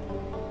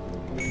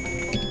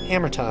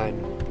 Hammer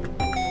time.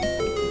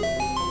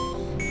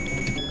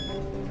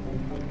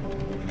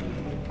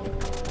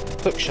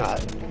 Hook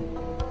shot.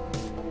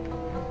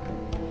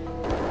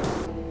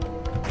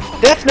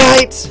 Death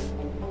Knights!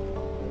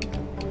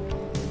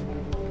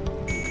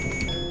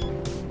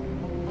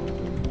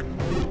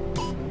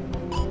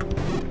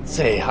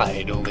 Say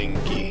hi to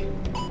Linky.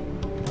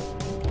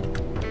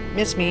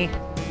 Miss me.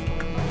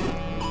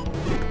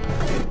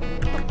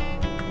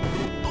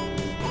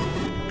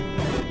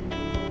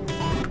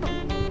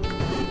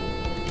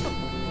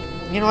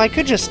 You know, I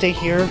could just stay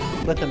here,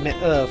 let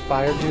the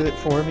fire do it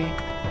for me.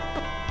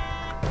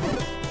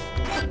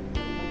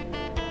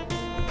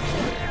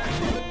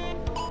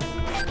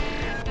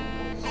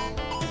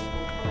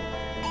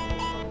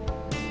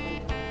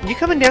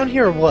 coming down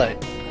here or what?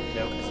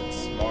 No, because it's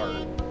smart.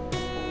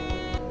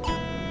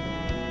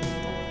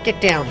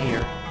 Get down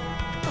here.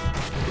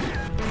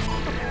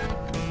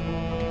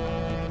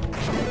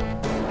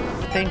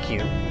 Thank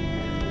you.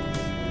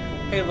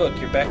 Hey, look,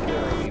 you're back in the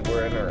room you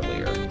were in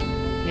earlier.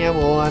 Yeah,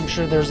 well, I'm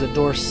sure there's a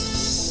door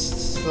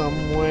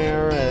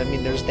somewhere. I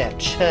mean, there's that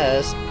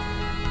chest.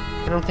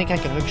 I don't think I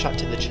can hookshot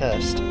to the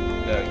chest.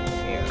 No, you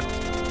can't.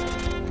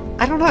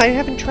 I don't know, I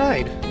haven't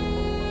tried.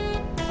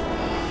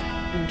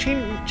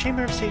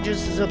 Chamber of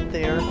Sages is up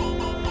there.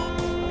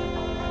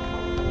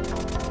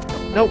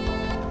 Nope.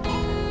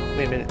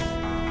 Wait a minute.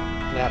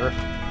 Ladder.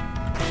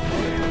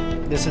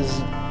 This is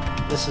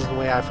the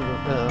way I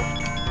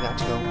forgot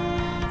to go.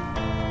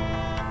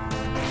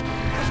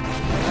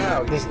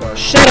 Wow, you are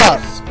Shut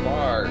up!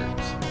 Smart.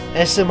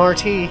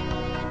 SMRT.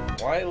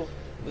 Why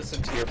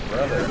listen to your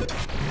brother?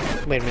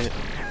 Wait a minute.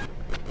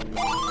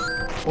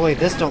 Boy,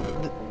 this don't...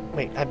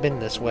 Wait, I've been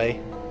this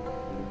way.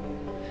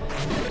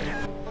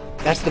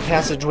 That's the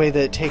passageway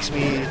that takes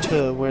me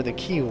to where the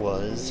key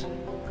was.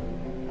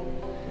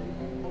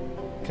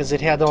 Because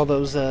it had all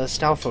those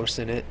Stalfos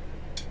in it.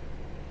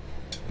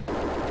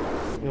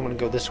 We want to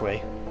go this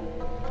way.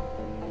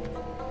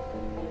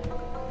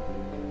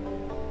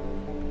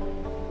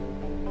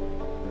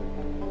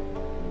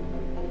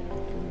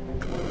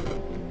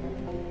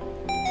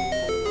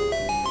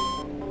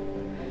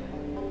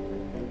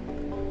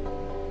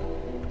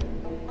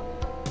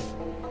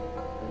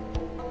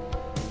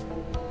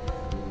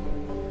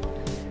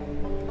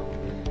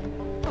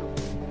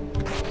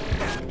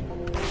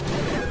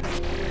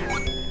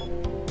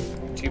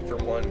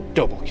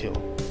 Double kill.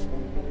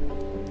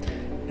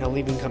 Now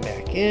leave and come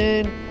back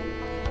in.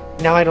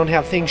 Now I don't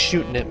have things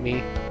shooting at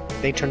me.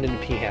 They turned into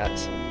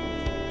P-hats.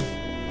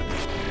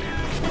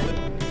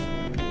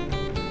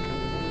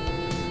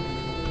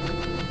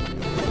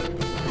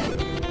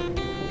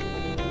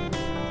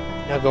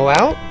 Now go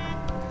out.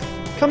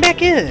 Come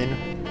back in.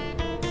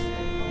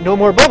 No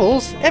more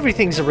bubbles.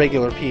 Everything's a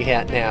regular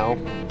P-hat now.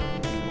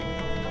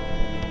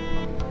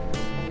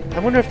 I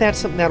wonder if that's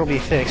something that'll be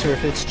fixed, or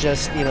if it's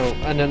just, you know,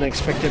 an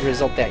unexpected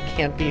result that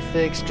can't be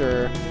fixed,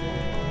 or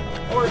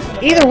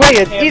either way,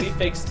 it can be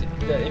fixed.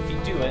 If you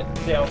do it,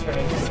 they'll turn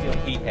into steel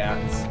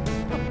P-hats.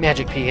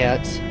 Magic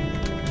P-hats.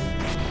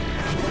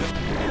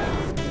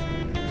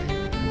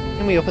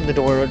 And we open the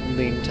door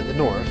leading to the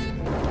north.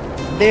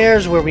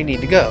 There's where we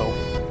need to go.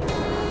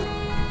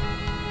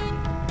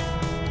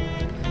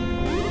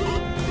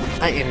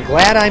 I am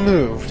glad I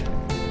moved.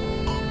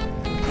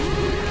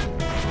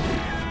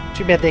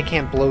 Too bad they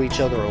can't blow each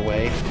other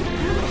away.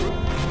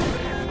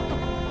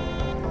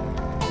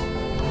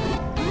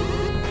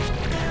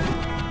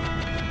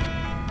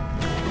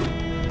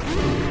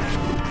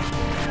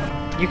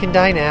 You can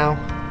die now.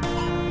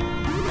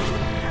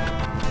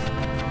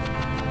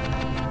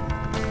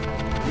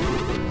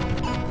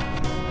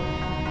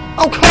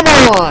 Oh, come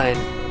on!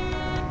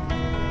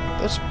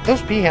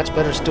 Those P-hats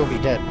better still be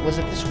dead. Was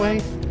it this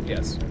way?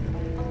 Yes.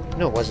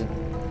 No, it wasn't.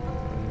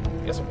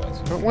 Yes, it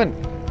was. Or when?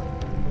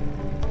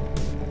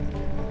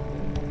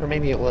 Or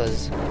maybe it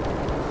was.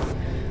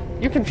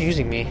 You're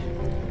confusing me.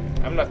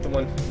 I'm not the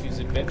one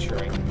who's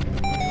adventuring.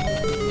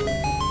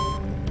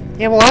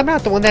 Yeah, well, I'm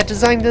not the one that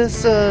designed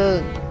this,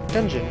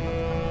 dungeon.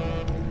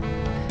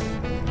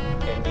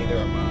 And neither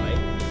am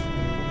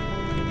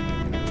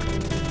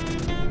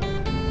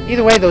I.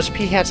 Either way, those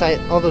P-hats,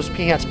 all those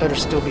P-hats better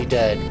still be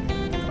dead.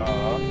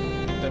 Aw,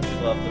 don't you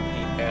love the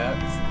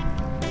P-hats?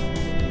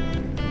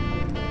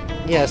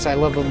 Yes, I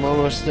love them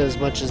almost as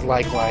much as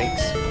likes.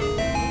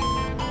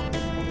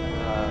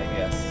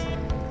 Yes.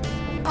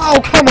 Oh,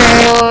 come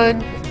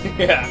on!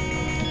 Yeah.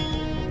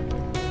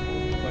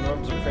 When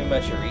rooms are pretty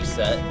much a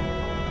reset.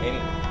 Pretty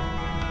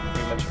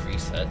much a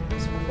reset.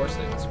 So of course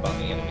they can spawn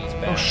the enemies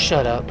back. Oh,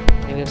 shut up.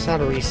 And it's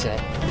not a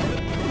reset.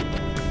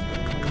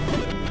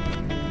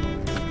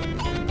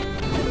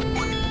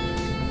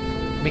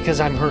 Because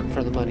I'm hurting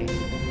for the money.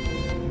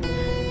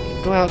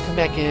 Go out, come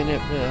back in.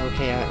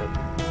 Okay,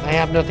 I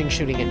have nothing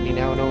shooting at me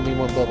now and only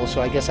one bubble,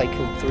 so I guess I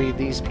killed 3 of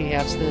these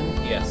P-hats then?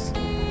 Yes.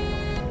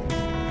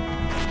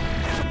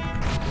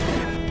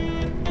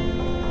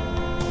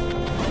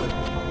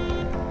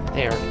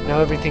 There. Now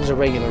everything's a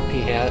regular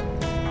P-hat.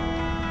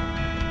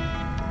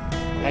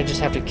 I just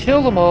have to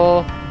kill them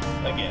all.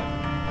 Again.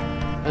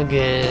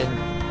 Again.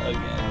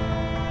 Again.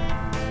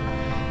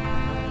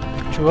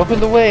 To open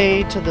the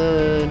way to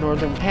the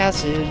northern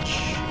passage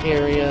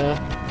area.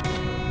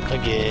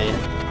 Again.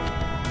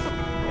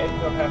 And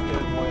you'll have to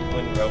avoid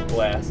Windrow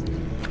Blast.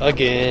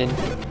 Again.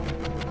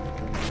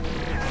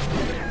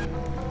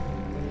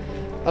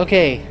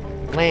 Okay.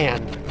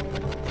 Land.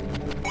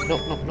 No,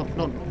 no, no,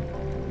 no.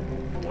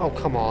 Oh,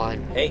 come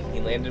on. Hey, he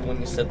landed when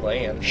you said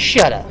land.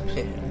 Shut up.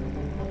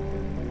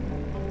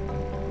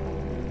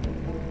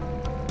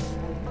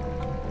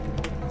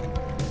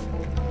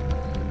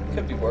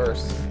 Could be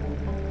worse.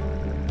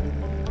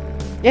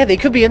 Yeah, they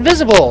could be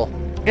invisible.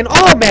 And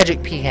all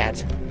magic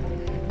P-hats.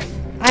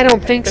 I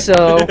don't think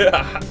so.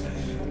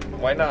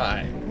 Why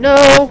not?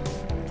 No.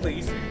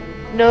 Please.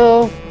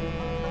 No.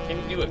 Can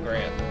you do it,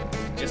 Grant?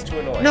 just to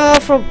annoy.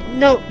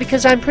 No,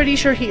 because I'm pretty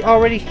sure he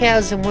already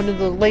has in one of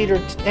the later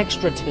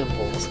extra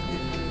temples.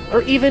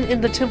 Or even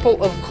in the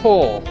Temple of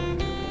Coal.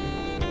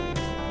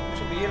 Which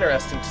will be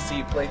interesting to see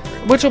you play through.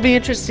 Which will be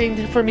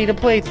interesting for me to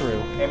play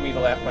through. And me to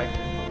laugh my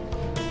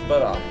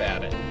butt off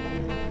at it.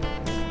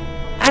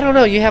 I don't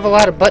know, you have a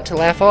lot of butt to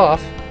laugh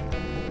off.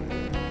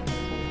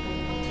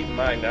 Keep in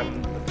mind,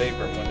 I'm the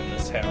favorite one in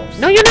this house.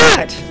 No, you're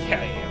not! Yeah,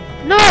 I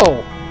am.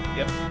 No!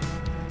 Yep.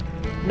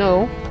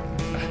 No.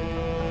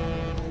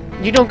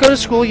 You don't go to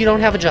school, you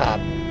don't have a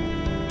job.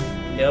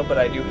 No, but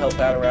I do help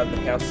out around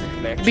the house and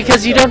connect.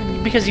 Because you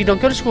don't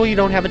go to school, you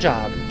don't have a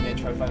job. Yeah,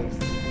 try to find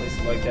places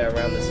like that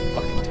around this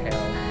fucking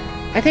town.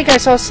 I think I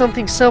saw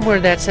something somewhere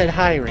that said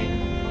hiring.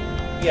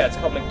 Yeah, it's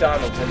called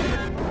McDonald's, and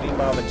me,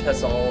 Mom, and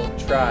Tessa all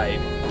tried.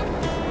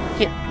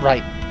 Yeah,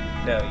 right.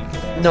 No, you can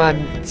ask. No,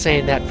 I'm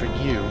saying that for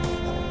you.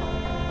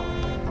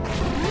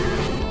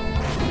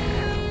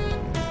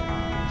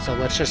 So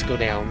let's just go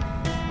down.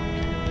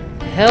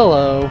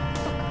 Hello.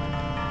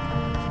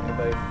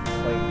 Anybody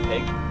playing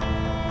pig?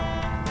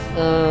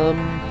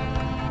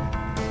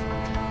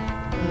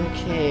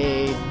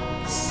 Okay.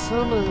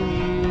 Some of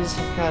these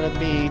have gotta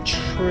be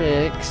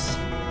tricks.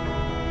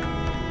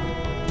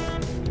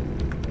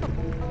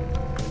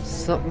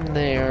 Something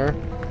there.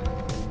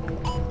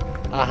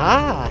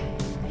 Aha!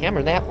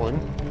 Hammer that one.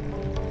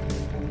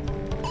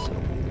 So.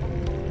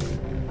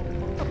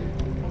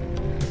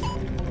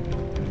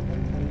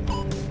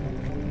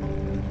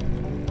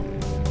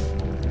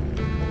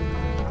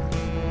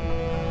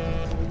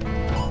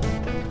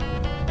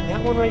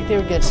 That one right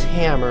there gets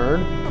hammered.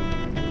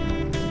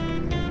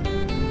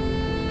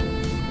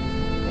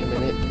 Wait a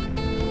minute.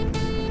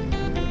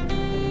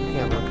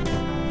 Hammer.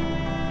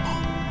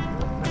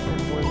 Not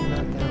that one,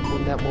 not that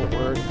one. That won't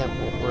work. That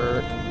won't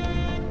work.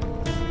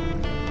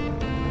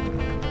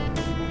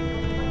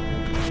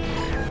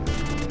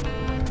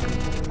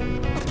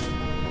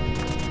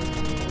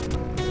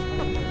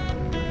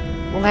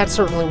 Well, that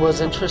certainly was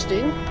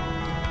interesting.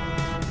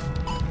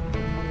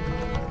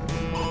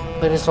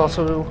 But it's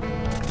also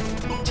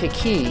to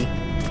key.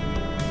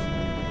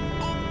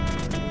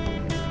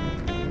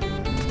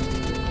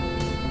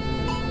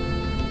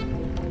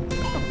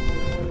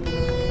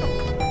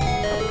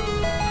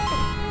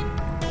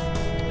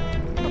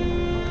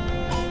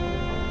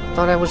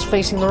 Thought I was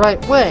facing the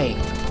right way.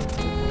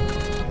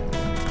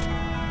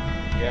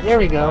 Yeah, There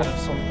we go.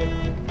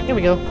 Something Here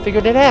we go.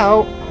 Figured it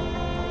out.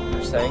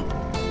 you're saying?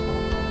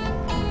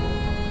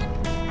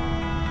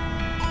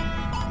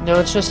 No,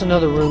 it's just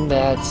another room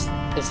that's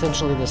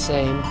essentially the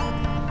same.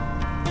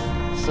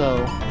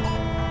 So,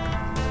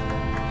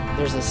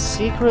 there's a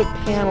secret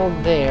panel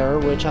there,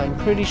 which I'm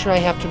pretty sure I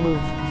have to move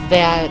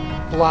that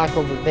block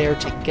over there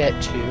to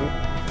get to.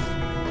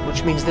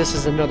 Which means this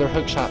is another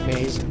hookshot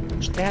maze.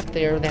 That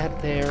there,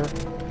 that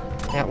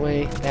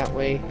way, that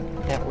way,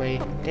 that way,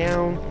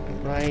 down,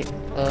 right,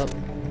 up,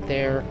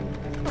 there,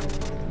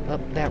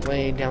 up that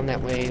way, down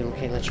that way.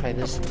 Okay, let's try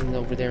this, and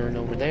over there, and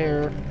over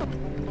there.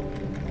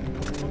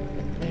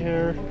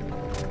 There.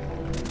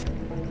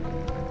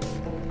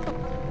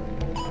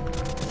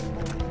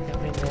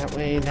 That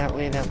way, that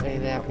way, that way,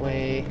 that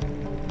way.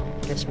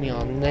 Gets me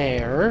on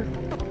there.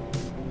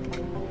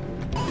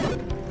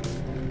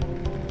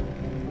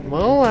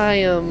 Well,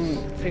 I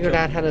figured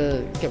out how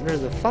to get rid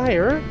of the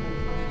fire.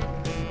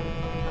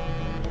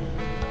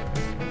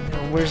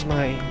 Now, where's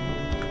my...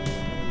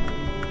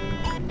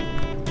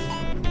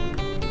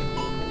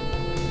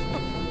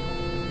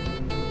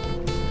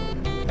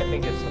 I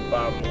think it's the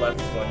bottom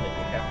left one that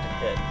you have to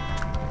hit.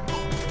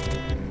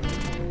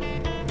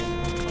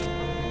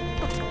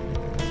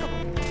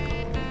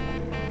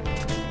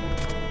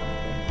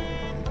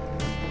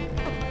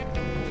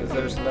 Because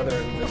there's another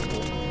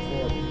invisible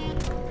floor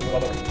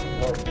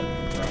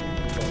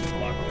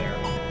block there.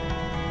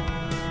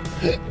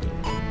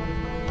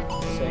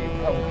 So you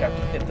probably have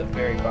to hit the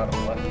very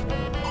bottom left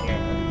one.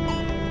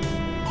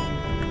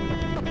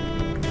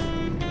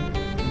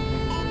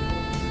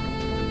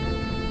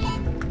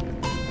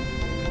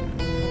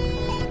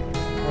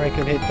 Or I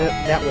could hit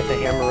that with the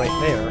hammer right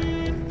there.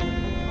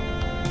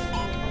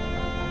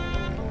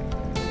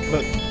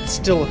 But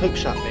still a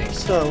hookshot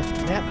base. So,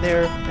 that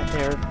there, that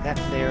there, that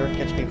there,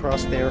 gets me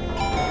across there.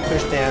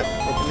 Push that,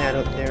 open that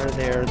up there,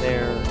 there,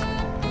 there.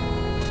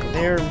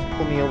 There,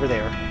 pull me over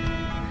there.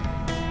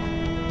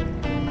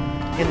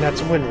 And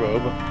that's a wind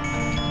robe.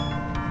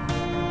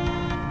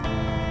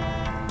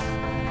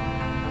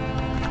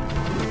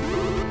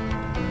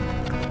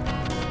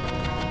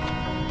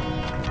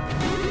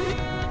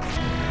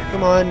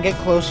 Come on, get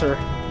closer.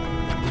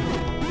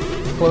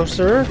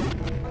 Closer.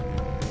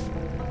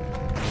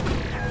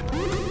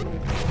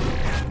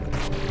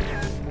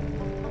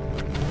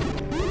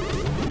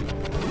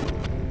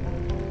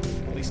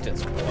 At least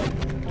it's one.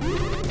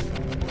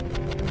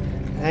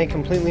 I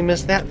completely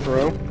missed that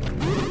throw.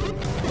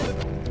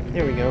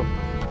 There we go.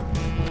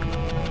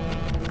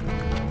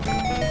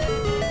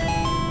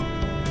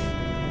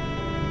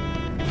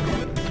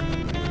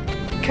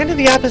 Kind of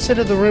the opposite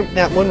of the room,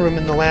 that one room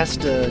in the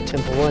last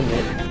temple, wasn't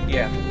it?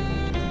 Yeah.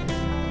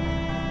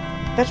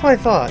 That's what I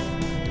thought.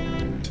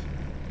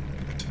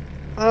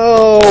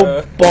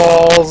 Oh,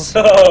 balls.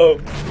 Oh!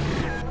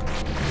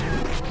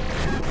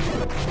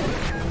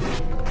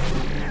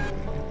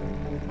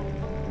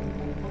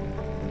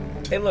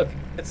 Hey, look,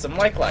 it's some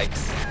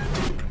likes.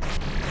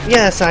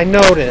 Yes, I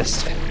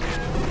noticed.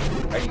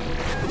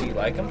 Do you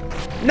like them?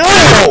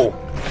 No!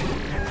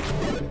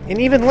 And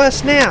even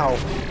less now.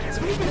 It's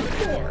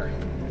even more.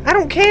 I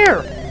don't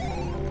care.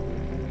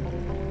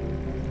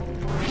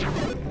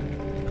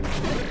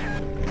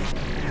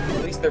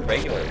 At least they're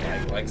regular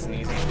likes and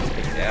easy to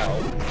pick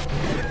out.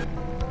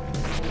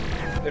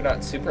 They're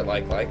not super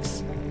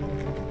likes.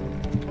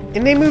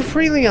 And they move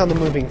freely on the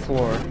moving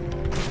floor.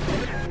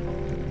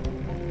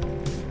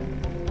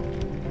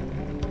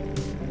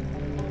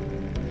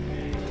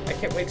 I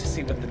can't wait to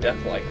see what the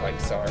death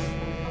likes are.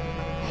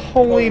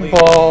 Holy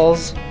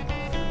balls.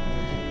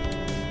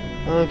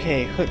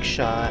 Okay, hook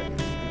shot.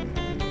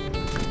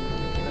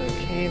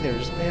 Okay,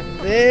 there's that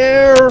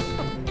there.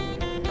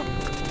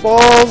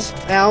 Balls.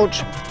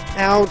 Ouch.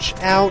 Ouch.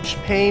 Ouch.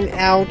 Pain.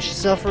 Ouch.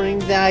 Suffering.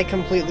 That I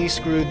completely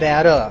screwed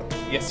that up.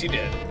 Yes, you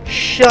did.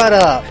 Shut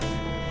up.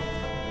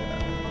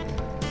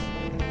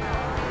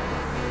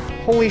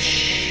 Holy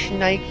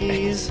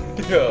shnikes.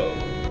 No.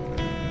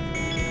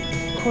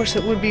 Of course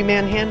it would be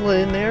manhandled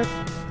in there.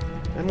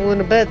 I'm willing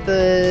to bet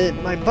that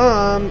my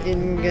bomb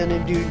isn't gonna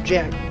do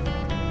jack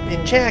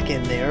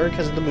in there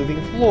because of the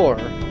moving floor.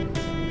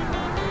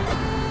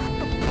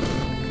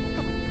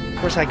 Of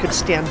course I could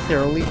stand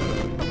thoroughly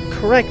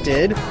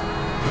corrected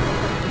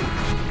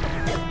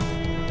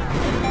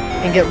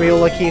and get real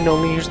lucky and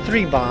only use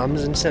 3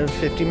 bombs instead of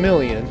 50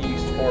 million. You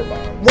used 4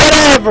 bombs.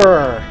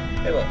 Whatever!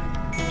 Hey, look.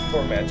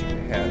 4 magic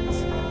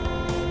hats.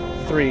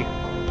 3.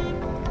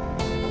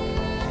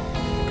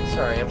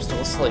 Sorry, I'm still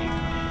asleep.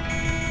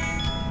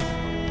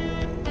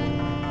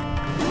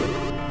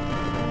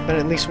 But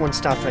at least one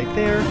stopped right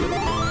there.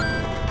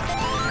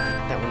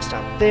 That one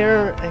stopped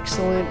there.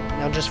 Excellent.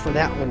 Now just for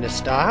that one to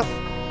stop.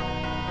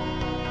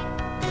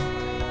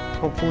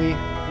 Hopefully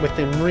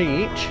within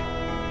reach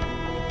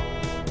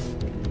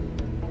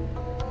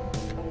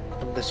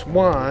of this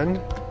wand.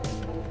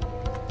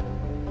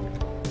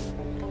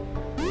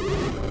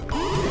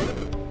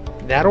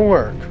 That'll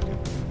work.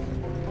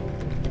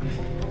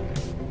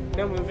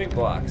 No moving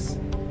blocks.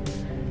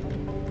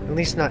 At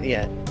least not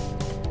yet.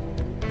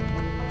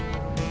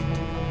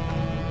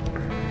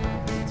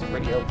 It's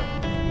pretty open.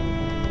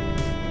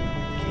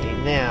 Okay,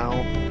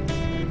 now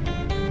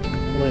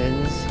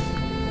lens.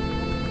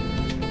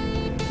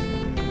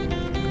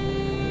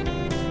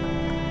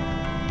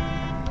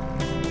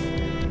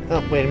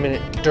 Oh, wait a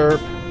minute.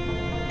 Derp.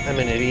 I'm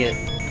an idiot.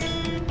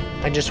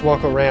 I just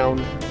walk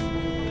around.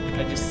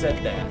 I just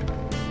said that.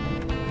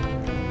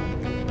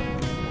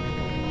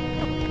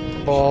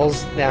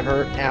 Balls. That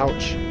hurt.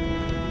 Ouch.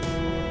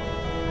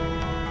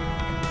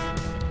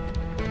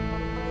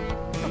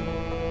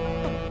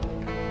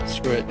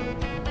 Screw it.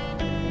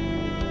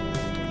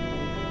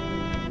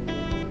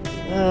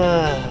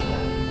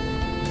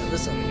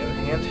 This, on the other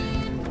hand,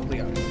 probably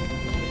on.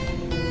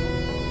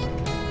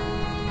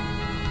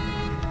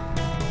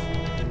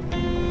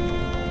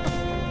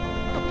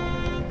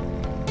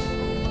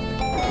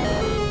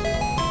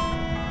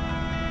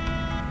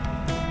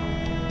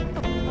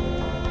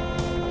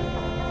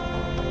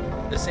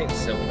 This ain't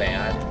so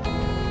bad.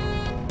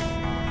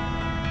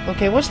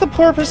 Okay, what's the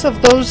purpose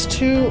of those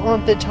 2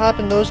 on the top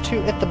and those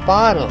 2 at the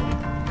bottom?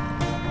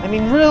 I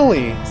mean,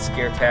 really?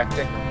 Scare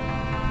tactic.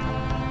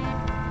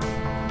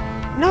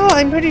 No,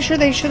 I'm pretty sure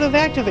they should have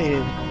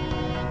activated.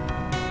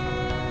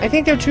 I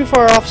think they're too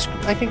far off.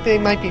 I think they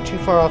might be too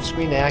far off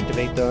screen to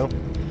activate, though.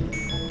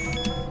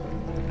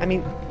 I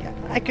mean,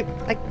 I could.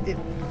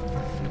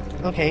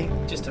 Okay.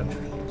 Just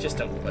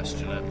don't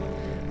question it.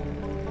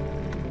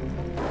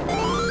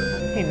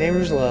 Hey,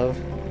 Nayru's love.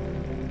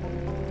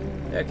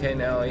 Okay,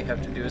 now all you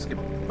have to do is get.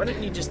 Why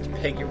don't you just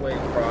peg your way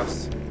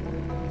across?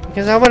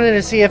 Because I wanted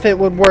to see if it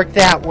would work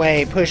that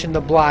way, pushing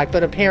the block,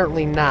 but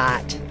apparently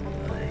not.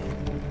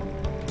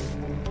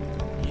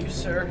 You,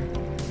 sir,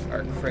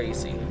 are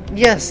crazy.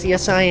 Yes,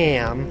 I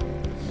am.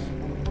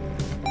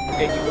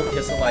 Okay, you will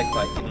kiss a like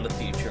in the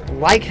future.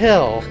 Like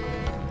hell.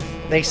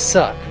 They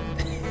suck.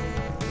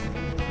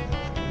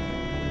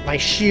 My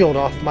shield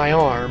off my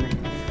arm.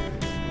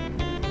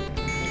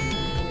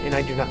 And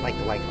I do not like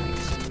the like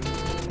lights.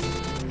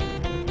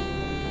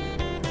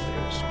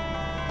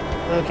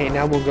 Okay,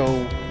 now we'll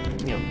go,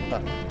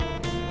 up.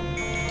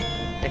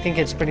 I think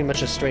it's pretty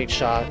much a straight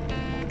shot.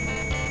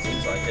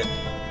 Seems like it.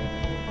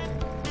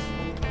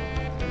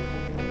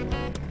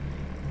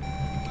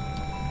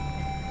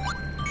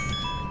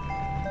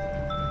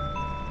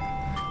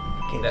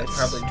 Okay, That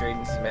probably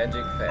drains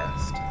magic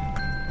fast.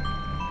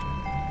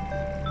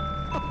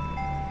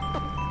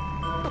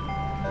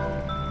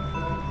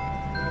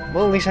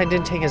 Well, at least I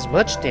didn't take as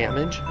much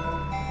damage.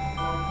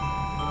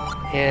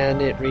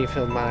 And it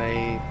refilled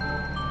my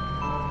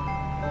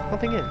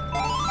health again.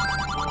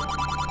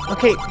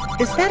 Okay,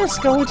 is that a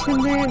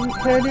skeleton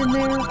head in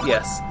there?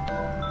 Yes.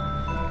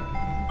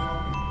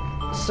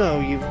 So,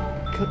 you've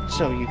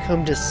you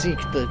come to seek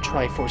the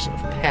Triforce of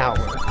Power.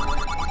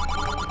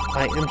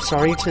 I am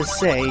sorry to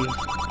say,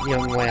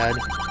 young lad,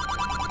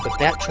 but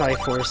that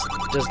Triforce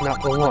does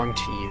not belong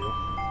to you.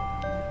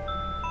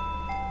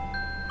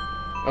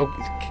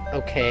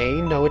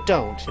 Okay, no it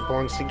don't. It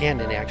belongs to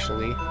Ganon,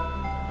 actually.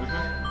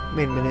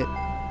 Wait a minute.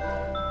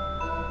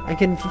 I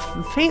can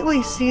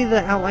faintly see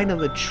the outline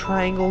of a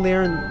triangle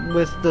there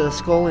with the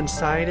skull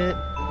inside it.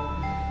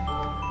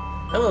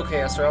 Hello,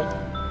 Chaos Realm.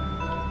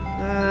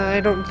 I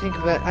don't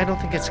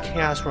think it's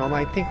Chaos Realm.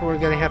 I think we're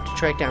gonna have to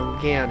track down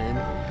Ganon,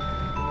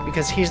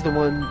 because he's the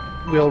one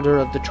wielder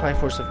of the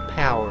Triforce of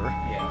Power.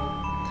 Yeah.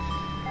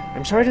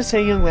 I'm sorry to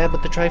say, young lad,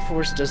 but the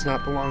Triforce does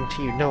not belong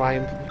to you. No, I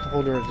am the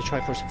holder of the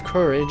Triforce of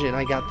Courage, and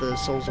I got the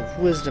Souls of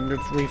Wisdom to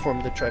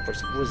reform the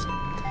Triforce of Wisdom.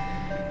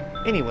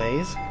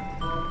 Anyways,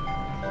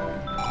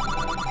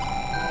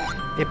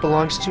 it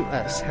belongs to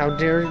us. How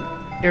dare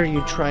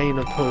you try and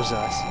oppose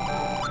us?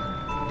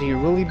 Do you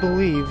really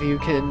believe you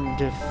can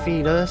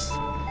defeat us?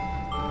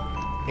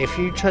 If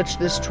you touch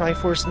this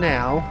Triforce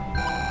now,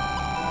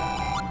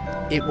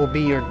 it will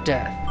be your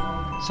death.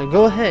 So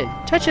go ahead,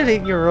 touch it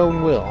at your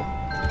own will.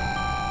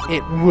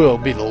 It will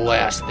be the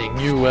last thing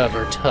you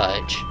ever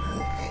touch.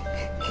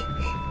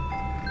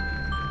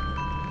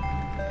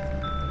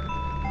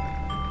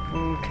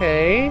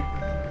 Okay.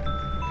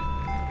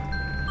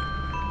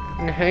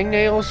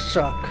 Hangnails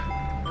suck.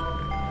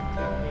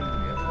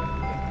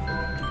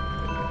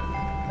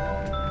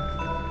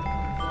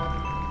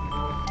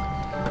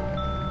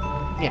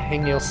 Yeah,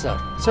 hangnails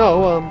suck.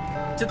 So,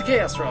 To the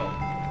Chaos Realm.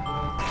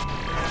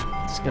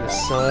 it's gonna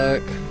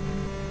suck.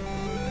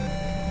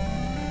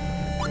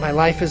 My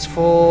life is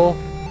full,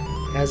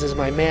 as is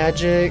my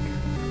magic.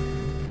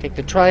 Take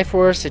the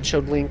Triforce, it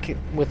showed Link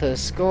with a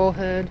skull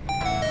head.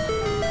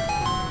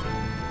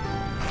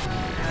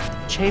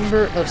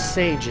 Chamber of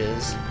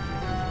Sages.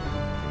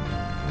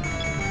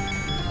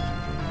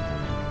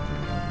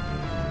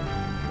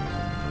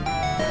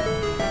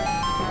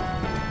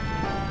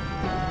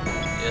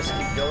 Just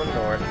keep going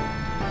north.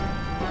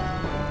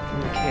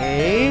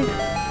 Okay.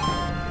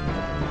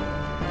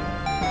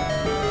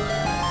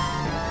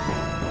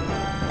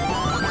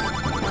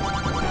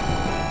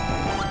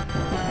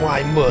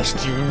 Why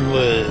must you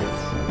live?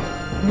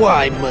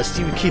 Why must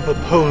you keep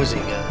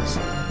opposing us?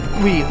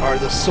 We are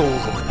the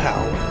Souls of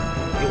Power.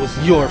 It was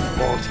your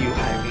fault you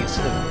Hylians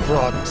have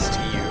brought us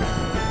to you.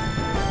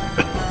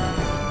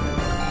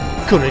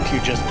 Couldn't you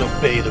just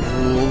obey the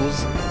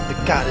rules?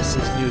 The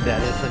goddesses knew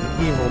that if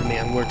an evil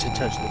man were to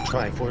touch the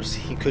Triforce,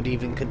 he could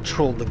even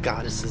control the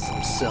goddesses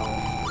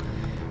himself.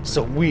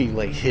 So we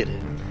lay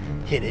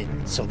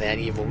hidden so that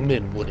evil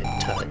men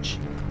wouldn't touch.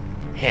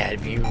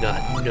 Have you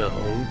not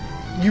known?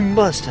 You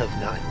must have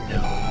not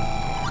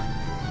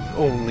known.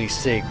 Only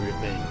sacred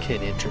men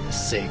can enter the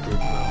sacred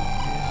realm.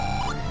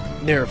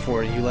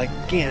 Therefore, you let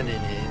Ganon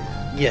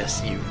in.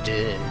 Yes, you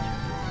did.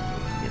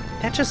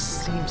 That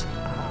just seems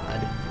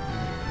odd.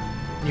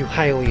 You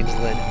Hylians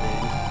let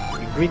him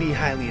in. You greedy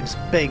Hylians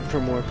begged for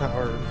more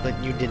power, but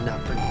you did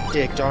not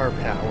predict our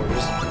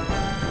powers.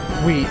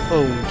 We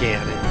own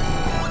Ganon.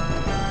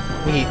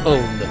 We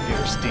own the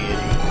fierce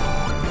deity.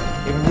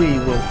 And we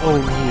will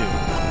own you.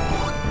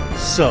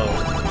 So,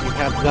 you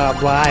have blah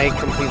blah. I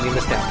completely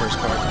missed that first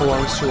part.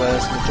 Belongs to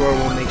us. Majora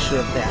will make sure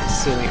of that,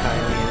 silly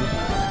Hylian.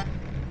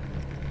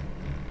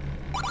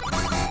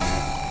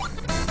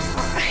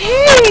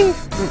 Hey!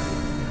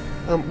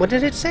 What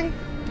did it say?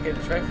 Okay, the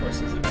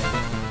Triforce is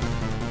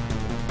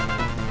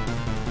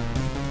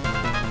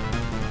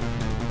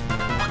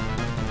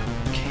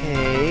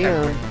Okay,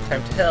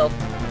 time to help.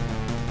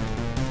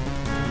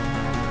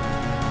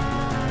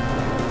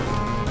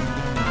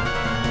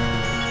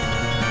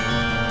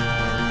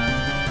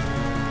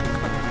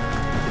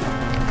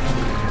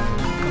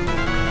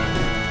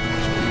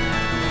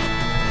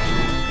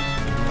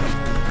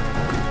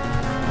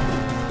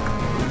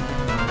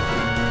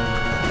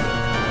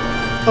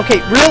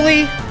 Okay,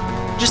 really?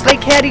 Just lay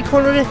catty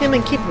corner to him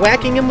and keep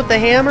whacking him with the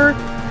hammer?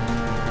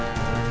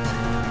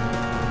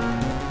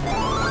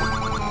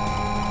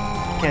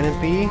 Can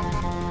it be?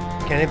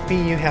 Can it be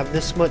you have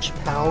this much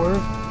power?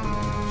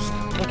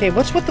 Okay,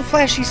 what's with the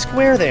flashy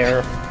square there?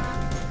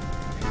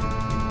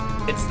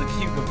 It's the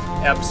cube of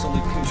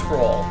absolute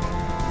control.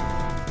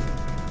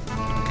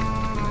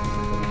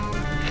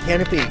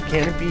 Can it be?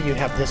 Can it be you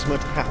have this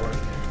much power?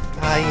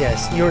 Ah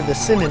yes, you're the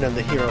descendant of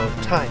the hero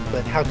of time,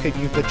 but how could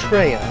you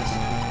betray us?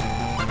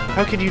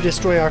 How could you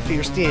destroy our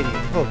fierce deity?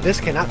 Oh, this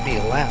cannot be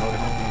allowed.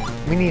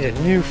 We need a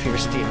new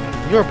fierce deity.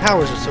 Your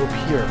powers are so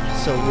pure,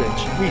 so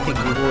rich. We think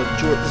we will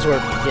absorb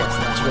it. Yes,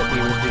 that's what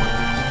we will do.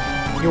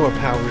 Your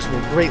powers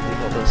will greatly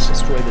help us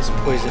destroy this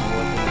poison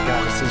one that the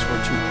goddesses were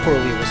too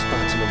poorly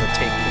responsible to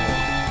take care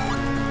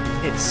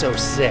of. It's so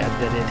sad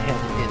that it had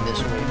to end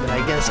this way, but I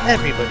guess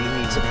everybody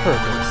needs a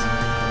purpose.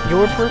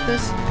 Your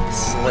purpose?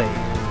 Slave.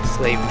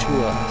 Slave to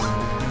us.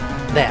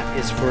 That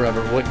is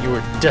forever what you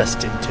are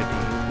destined to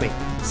be. Wait,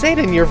 say it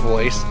in your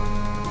voice.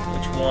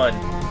 Which one?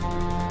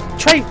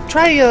 Try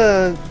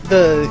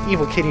the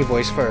evil kitty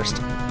voice first.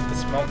 The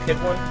small kid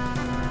one?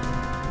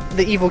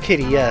 The evil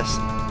kitty, yes.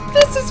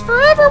 This is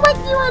forever what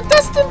you are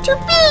destined to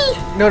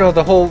be! No,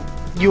 the whole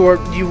you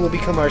will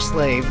become our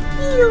slave.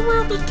 You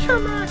will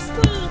become our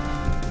slave.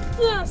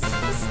 Yes,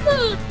 a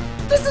slave.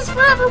 This is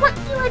forever what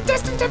you are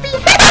destined to be.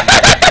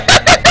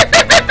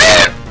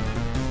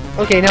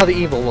 Okay, now the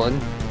evil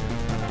one.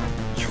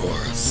 You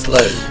are a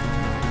slave.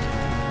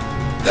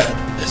 That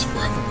is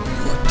forever what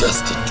you are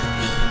destined to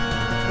be.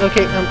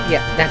 Okay,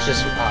 yeah, that's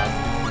just odd.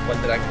 What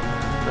did I...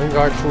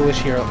 Unguard foolish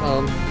hero.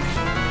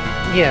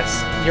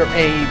 Yes, you're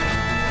a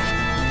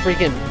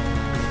freaking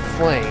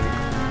flame.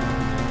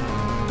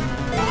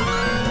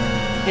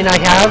 And I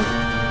have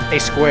a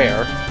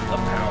square. A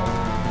power.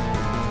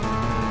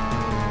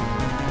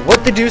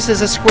 What the deuce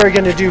is a square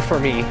gonna do for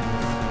me?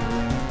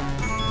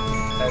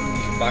 And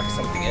you can box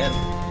something in.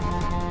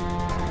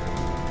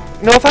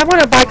 No, if I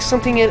want to box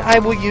something in, I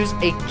will use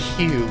a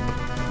cube.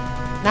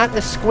 Not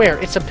a square,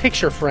 it's a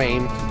picture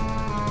frame.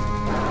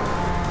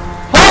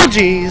 Oh,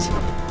 jeez!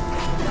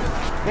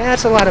 Yeah,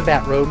 that's a lot of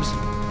bat robes.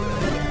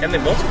 And they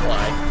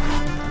multiply.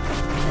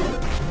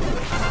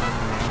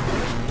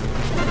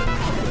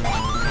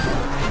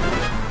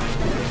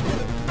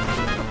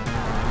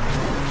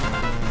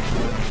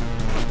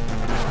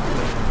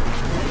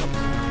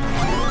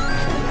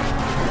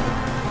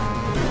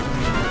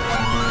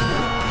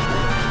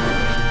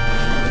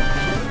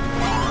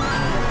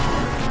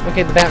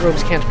 Okay, the bat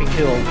robes can't be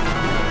killed.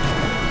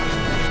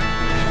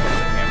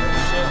 Hammer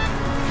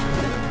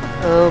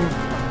and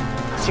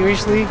shit.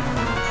 Seriously?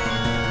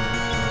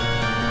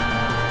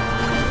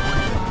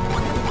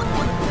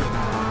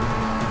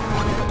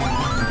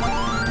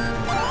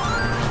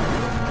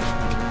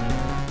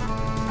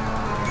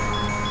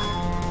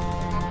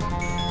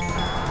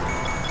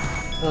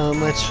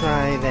 Let's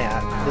try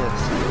that.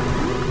 This.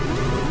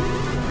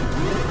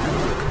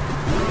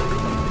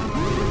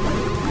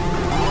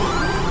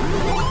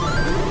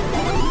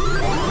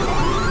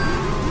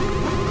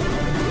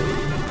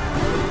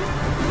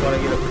 Want to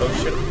get a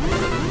potion?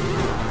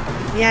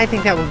 Yeah, I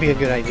think that would be a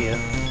good idea.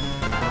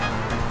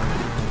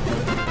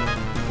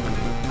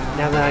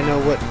 Now that I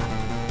know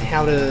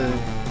how to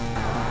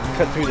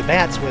cut through the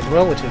bats with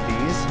relative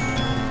ease.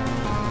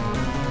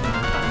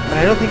 But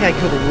I don't think I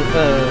killed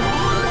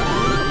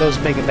those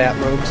mega bat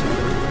robes.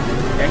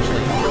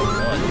 Actually, you killed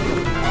one.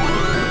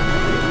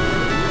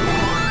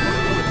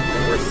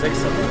 There were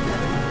 6 of them.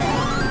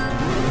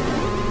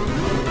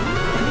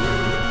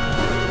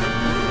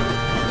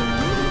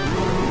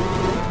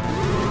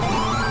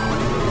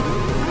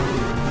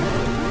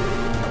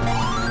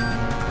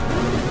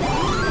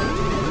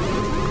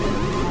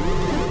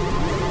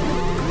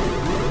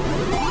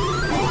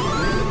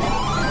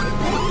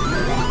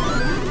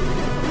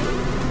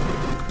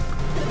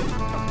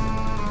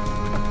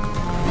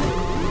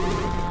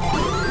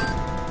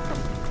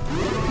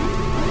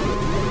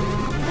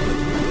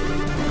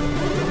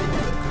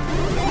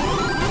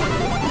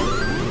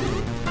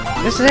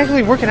 This is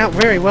actually working out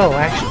very well,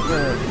 actually.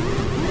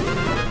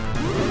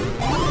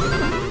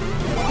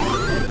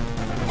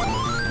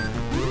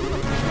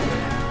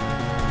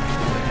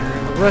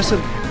 The rest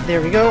of...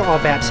 There we go, all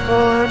bats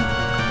gone.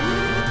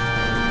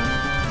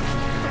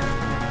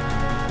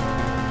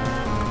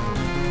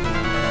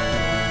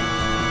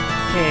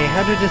 Okay,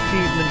 how to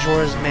defeat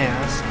Majora's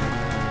Mask.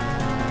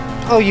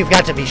 Oh, you've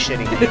got to be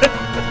shitting me.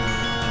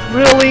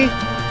 Really?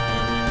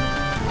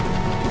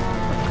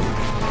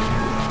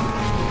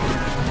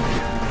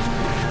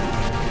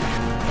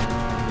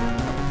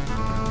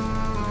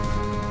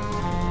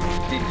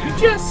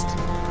 Just...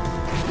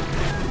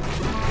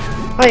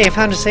 Oh, yeah, I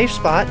found a safe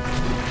spot.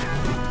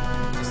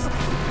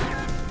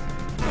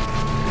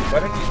 Why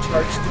don't you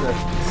charge the...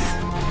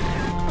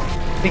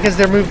 Because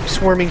they're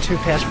swarming too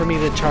fast for me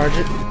to charge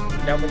it.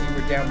 Now when you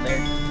were down there?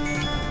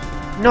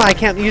 No, I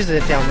can't use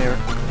it down there.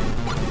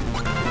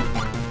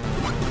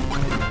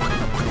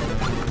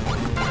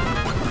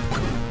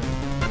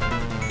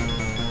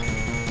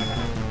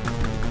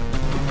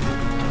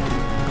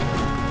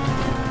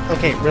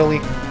 Okay, really?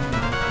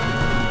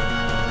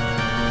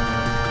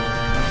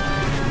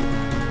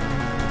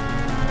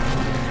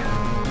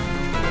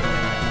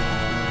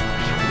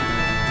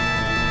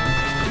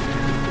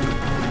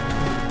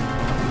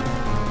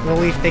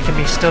 Really? They can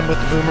be stunned with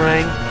the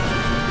boomerang?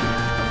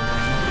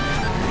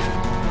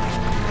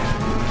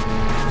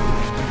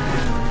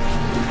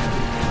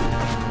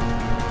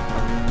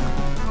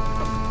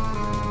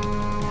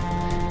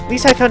 At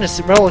least I found a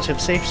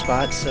relative safe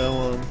spot,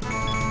 so,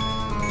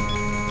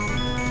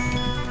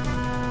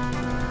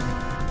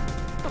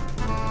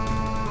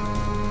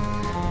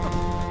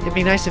 it'd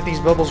be nice if these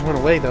bubbles went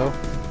away, though.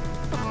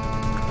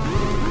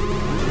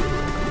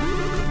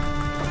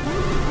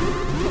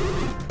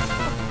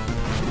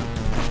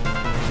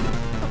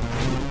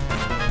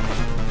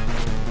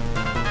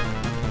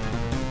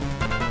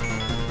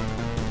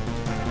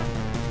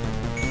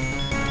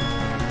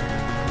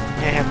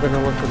 I have been to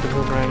work with the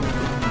boomerang.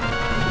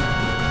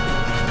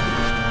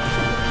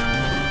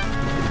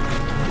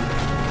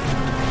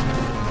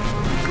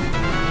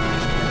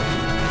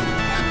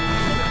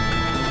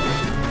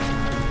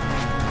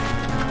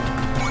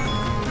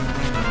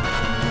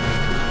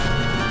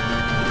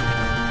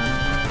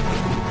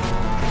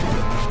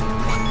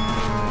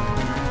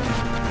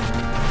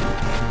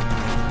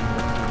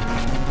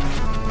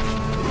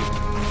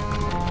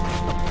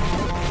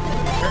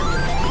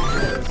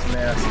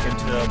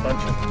 a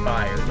bunch of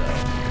fire,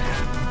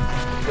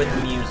 though.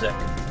 With music.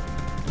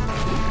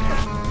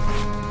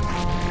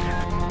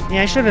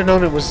 Yeah, I should have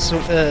known it was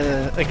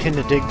akin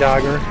to Dig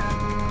Dogger.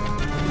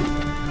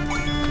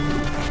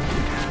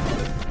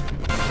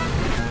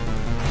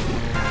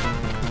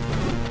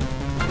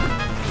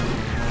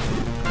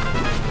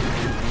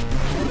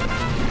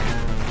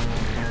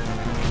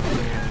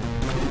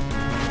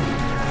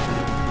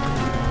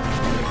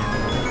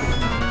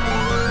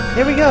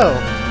 Here we go!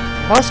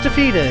 Boss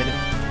defeated!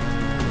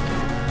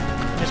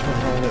 Just for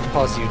a moment,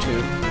 pause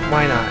YouTube.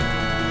 Why not?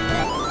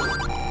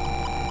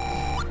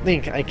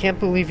 Link, I can't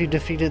believe you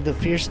defeated the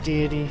fierce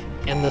deity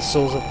and the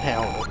souls of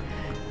power.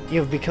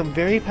 You have become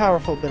very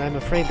powerful, but I'm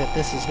afraid that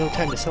this is no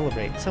time to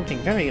celebrate. Something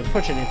very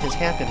unfortunate has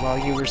happened while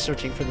you were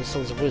searching for the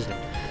souls of wisdom.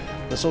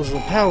 The souls of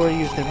power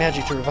used their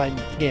magic to revive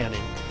Ganon.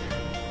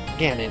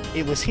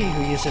 It was he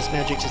who used his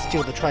magic to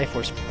steal the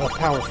Triforce of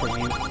power from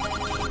you.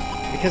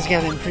 Because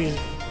Ganon frees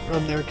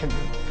from their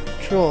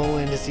control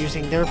and is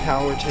using their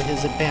power to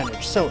his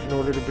advantage. So, in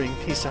order to bring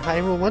peace to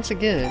Hyrule once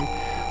again,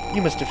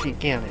 you must defeat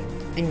Ganon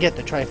and get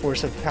the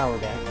Triforce of Power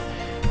back.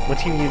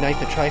 Once you unite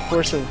the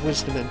Triforce of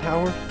Wisdom and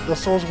Power, the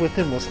souls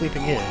within will sleep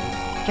again.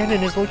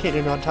 Ganon is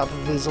located on top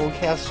of his old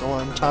castle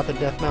on top of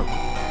Death Mountain.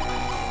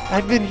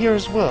 I've been here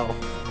as well.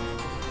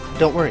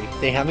 Don't worry,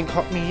 they haven't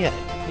caught me yet.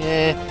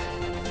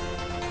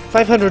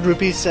 500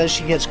 rupees says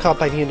she gets caught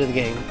by the end of the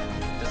game.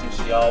 Doesn't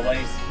she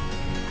always?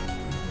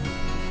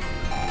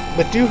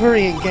 But do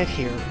hurry and get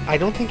here. I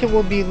don't think it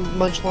will be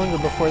much longer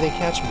before they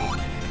catch me.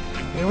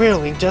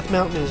 Really, Death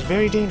Mountain is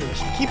very dangerous.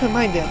 Keep in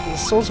mind that the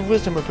Souls of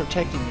Wisdom are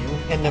protecting you,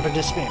 and never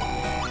despair.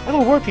 I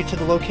will warp you to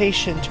the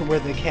location to where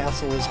the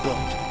castle is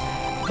built.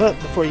 But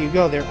before you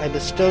go there, I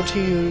bestow to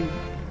you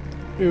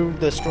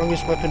the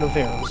strongest weapon of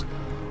arrows.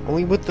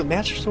 Only with the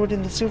Master Sword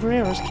and the Silver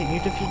Arrows can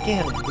you defeat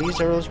Ganon. These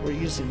arrows were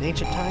used in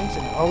ancient times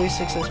and always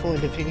successful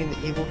in defeating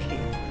the evil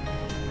king.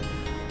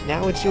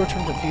 Now it's your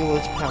turn to feel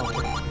its power.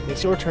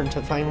 It's your turn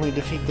to finally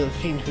defeat the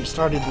fiend who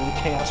started the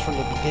chaos from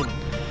the beginning.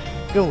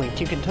 Go,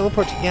 Link. You can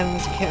teleport to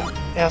Ganon's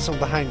castle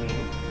behind me.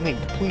 Link,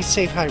 please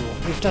save Hyrule.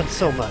 You've done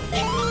so much.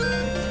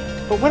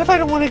 But what if I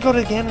don't want to go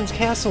to Ganon's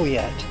castle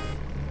yet?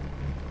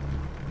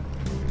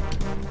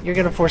 You're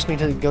gonna force me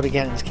to go to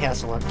Ganon's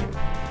castle, aren't you?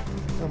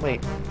 Oh,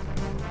 wait.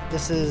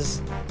 This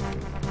is...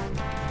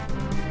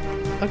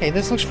 Okay,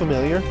 this looks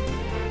familiar.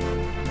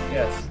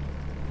 Yes.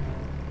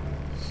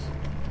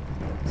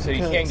 So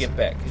you can't get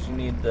back, because you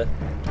need the...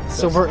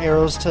 Silver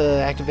arrows to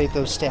activate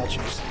those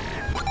statues.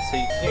 So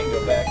you can't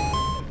go back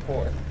and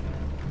forth.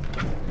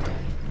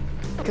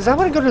 Because I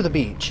want to go to the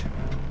beach.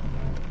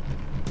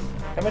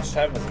 How much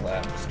time has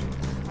elapsed?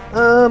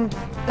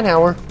 An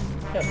hour.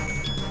 Yeah.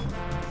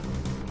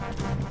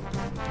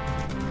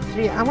 So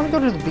yeah, I want to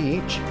go to the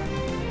beach.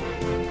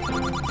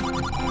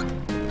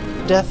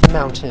 Death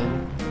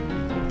Mountain.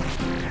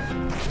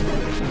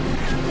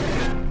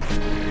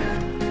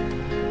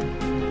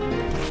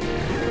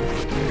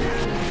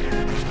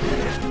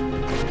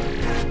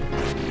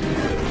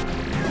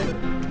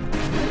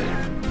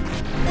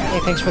 Hey,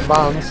 thanks for the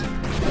bombs.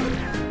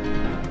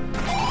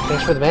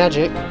 Thanks for the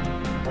magic.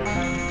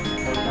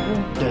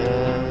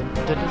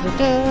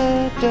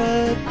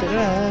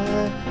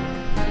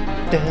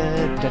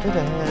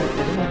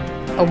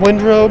 A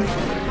wind road?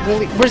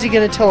 Really? Where's he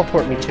gonna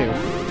teleport me to?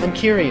 I'm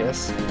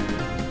curious.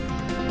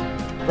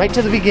 Right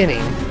to the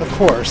beginning, of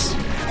course.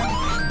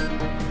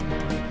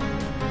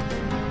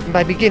 And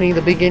by beginning,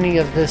 the beginning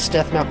of this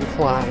Death Mountain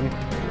climb.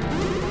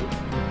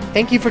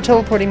 Thank you for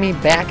teleporting me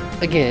back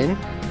again.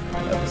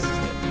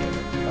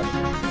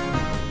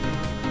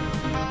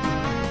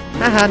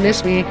 Haha,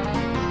 missed me.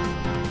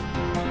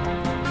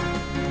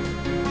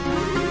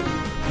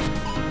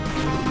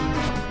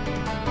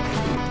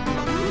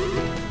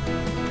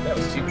 That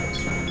was too close.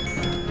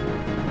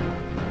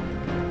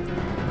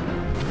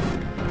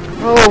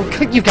 Oh,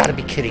 you've got to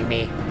be kidding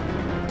me.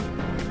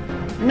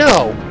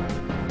 No!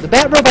 The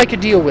bat robe I could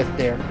deal with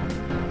there. The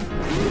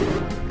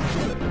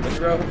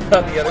rope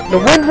on the other The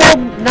wind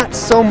robe, not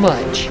so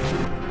much.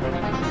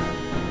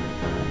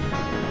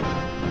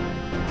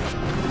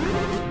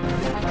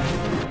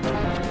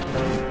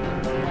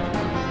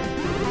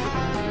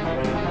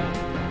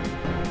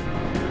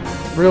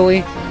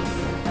 Really?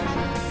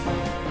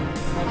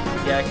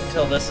 Yeah, I can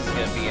tell this is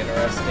going to be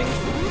interesting.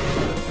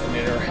 An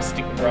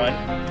interesting run.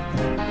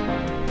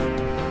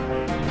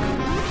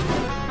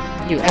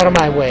 You out of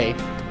my way.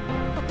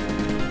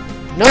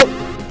 Nope!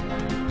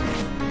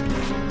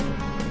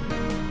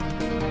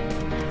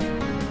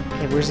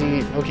 Okay, where's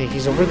he? Okay,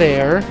 he's over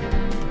there.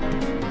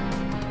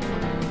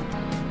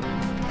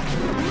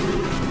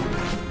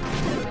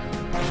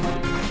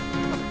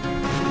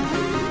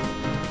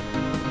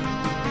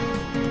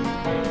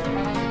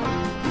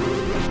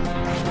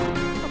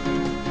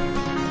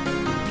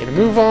 Gonna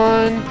move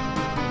on.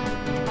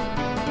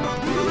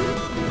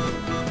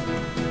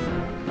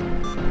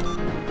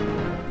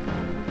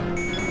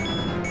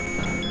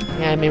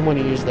 Yeah, I may want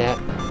to use that.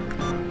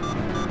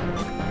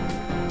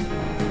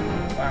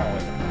 Wow,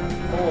 it's a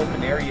full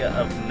open area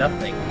of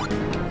nothing.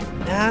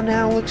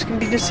 Now looks can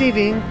be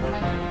deceiving.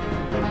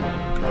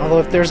 Although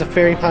if there's a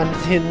fairy pond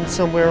hidden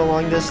somewhere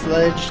along this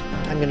ledge,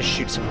 I'm gonna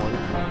shoot someone.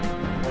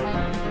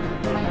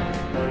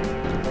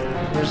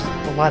 There's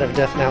a lot of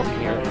Death Mountain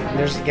here. And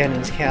there's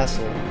Ganon's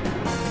castle.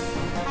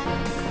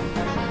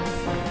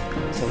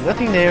 So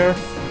nothing there.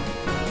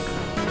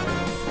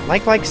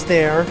 Like's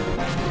there.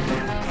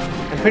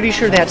 I'm pretty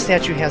sure that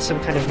statue has some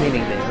kind of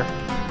meaning there.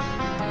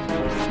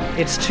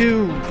 It's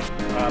too...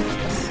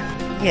 obvious.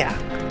 yeah.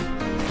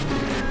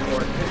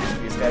 Or it could just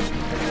be a statue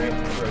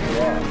trying to throw you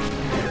off.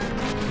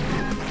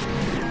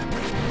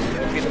 It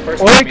would be the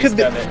first Or time it he's could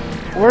be, done it.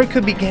 or it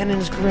could be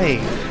Ganon's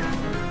grave.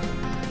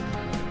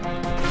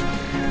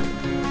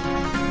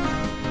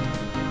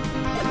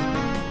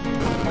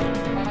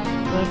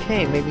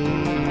 Okay, maybe.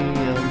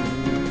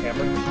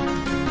 Hammer.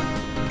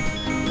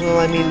 Well,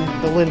 I mean,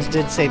 the lens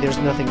did say there's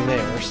nothing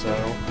there, so.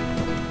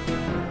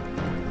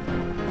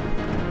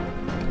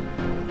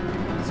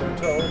 So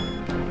told,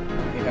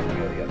 you have to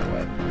go the other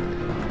way.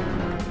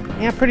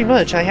 Yeah, pretty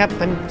much.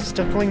 I'm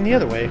still going the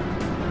other way.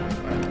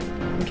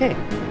 Okay.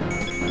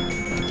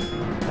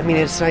 I mean,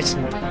 it's nice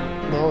and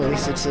well. At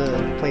least it's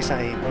a place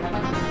I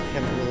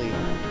haven't really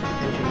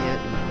entered yet.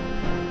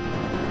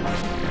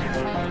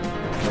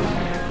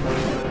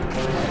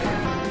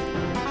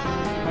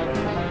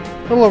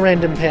 A little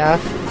random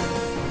path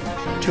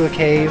to a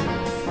cave.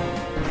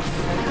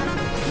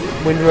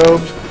 Wind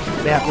robes,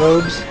 bat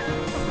robes.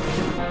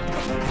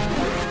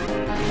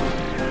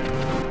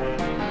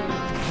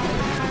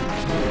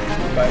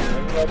 By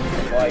wind robes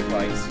and light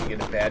lights, you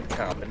get a bad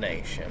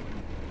combination.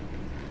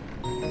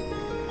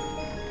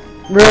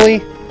 Really?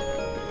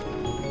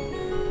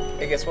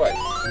 Hey, guess what?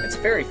 It's a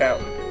fairy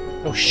fountain.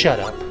 Oh, shut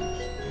up.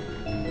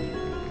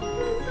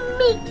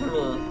 Meet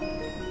me.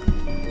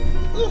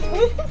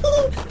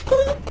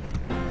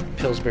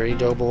 Pillsbury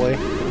Doughboy.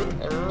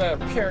 I'm not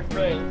pure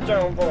green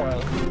doughboy.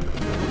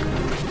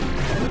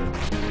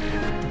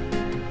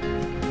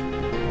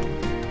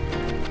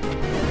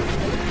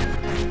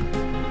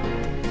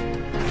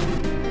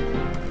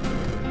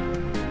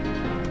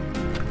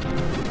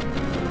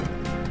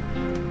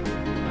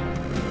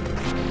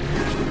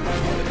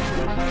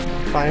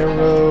 Fire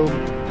robe.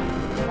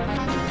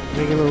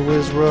 Regular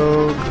whiz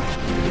robe.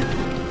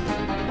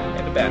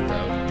 And a bat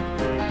robe.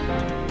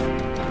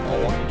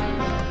 All walking.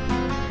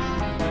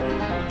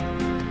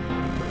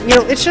 You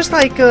know, it's just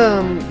like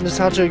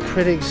Nostalgia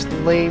Critic's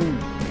lame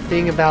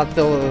thing about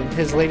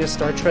his latest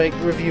Star Trek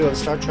review of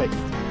Star Trek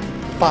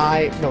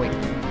 5. No, wait.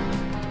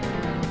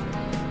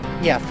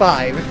 Yeah,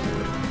 5.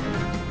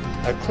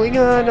 A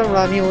Klingon, a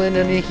Romulan,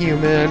 and a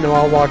human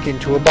all walk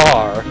into a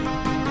bar.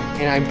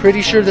 And I'm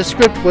pretty sure the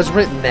script was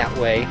written that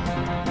way.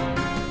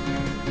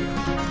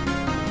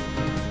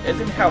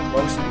 Isn't how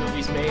most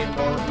movies made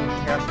more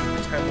half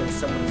the time when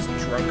someone's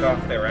drunk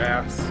off their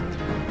ass?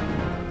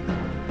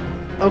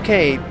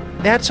 Okay,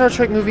 that Star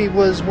Trek movie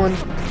was one of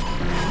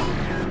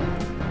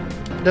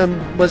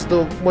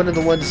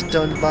the ones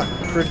done by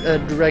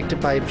directed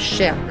by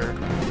Shatner.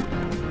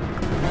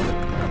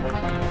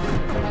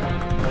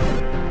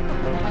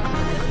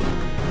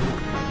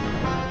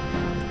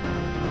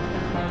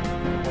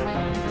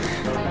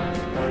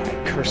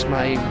 I curse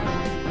my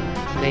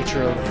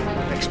nature of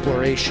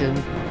exploration.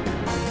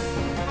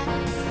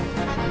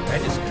 I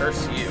just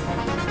curse you.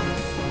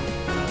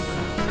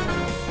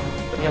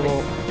 Yeah,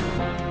 well,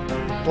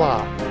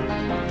 blah.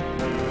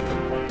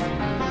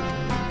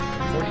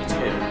 42.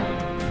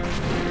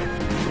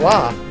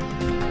 Blah.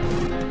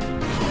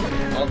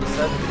 All of a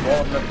sudden,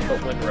 all of them put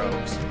wind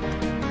robes.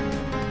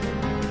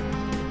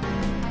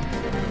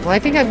 Well, I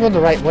think I'm going the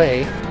right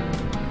way,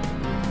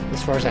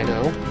 as far as I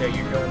know. No,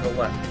 you're going the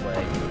left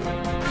way.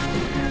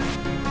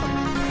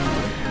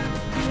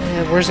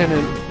 Yeah, where's an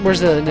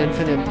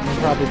infinite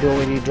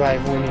probability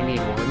drive when you need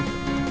one?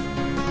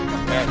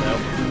 I don't know.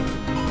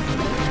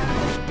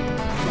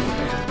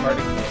 There's a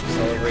particle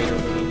accelerator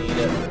when you need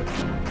it.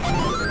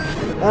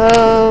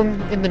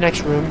 In the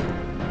next room.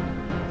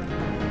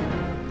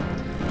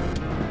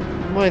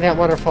 Boy, that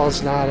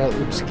waterfall's not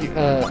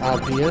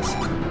obvious.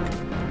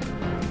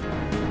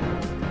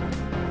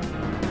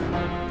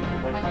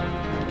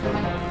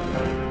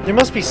 There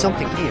must be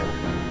something here.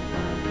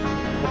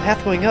 The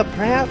path going up,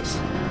 perhaps?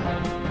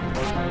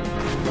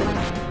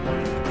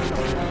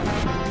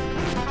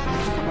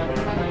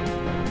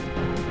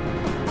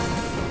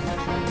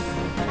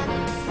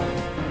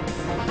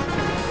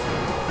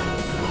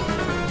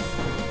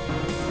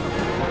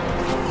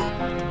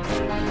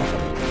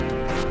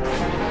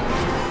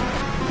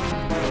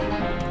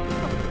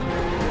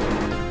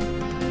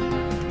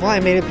 Well, I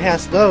made it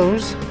past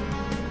those.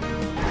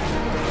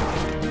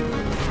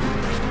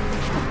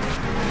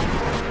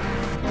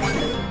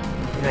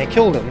 And I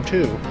killed him,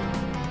 too.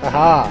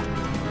 Aha!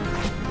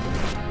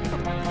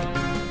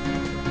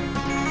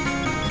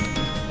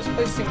 This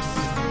place seems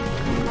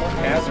more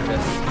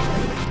hazardous.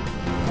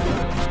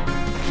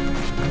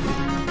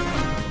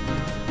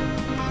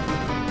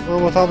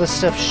 Well, with all this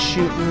stuff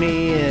shooting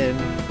me and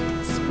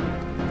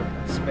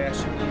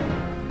Smashing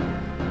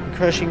you.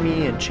 crushing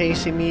me and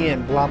chasing me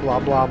and blah blah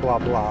blah blah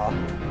blah.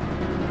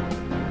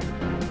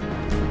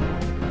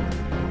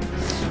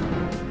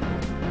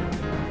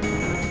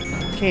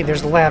 Okay,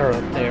 there's a ladder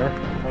up there.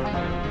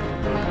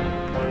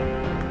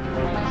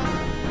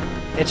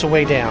 It's a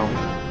way down.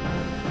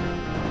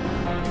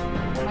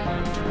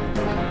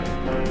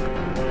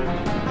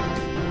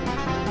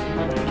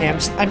 Okay,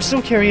 I'm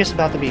still curious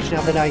about the beach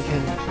now that I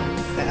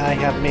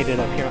have made it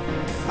up here.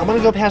 I'm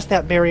gonna go past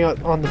that barrier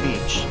on the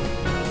beach.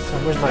 So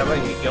where's my? How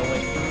about you go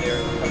in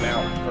there and come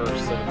out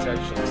first, so it's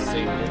actually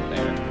safe in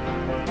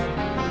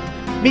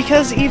there.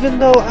 Because even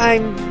though I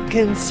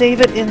can save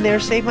it in there,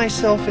 save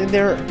myself in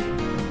there,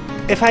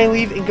 if I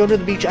leave and go to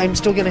the beach, I'm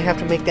still gonna have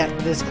to make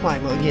this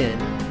climb again,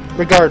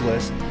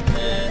 regardless.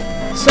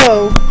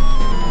 So,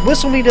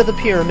 whistle me to the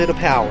Pyramid of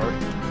Power.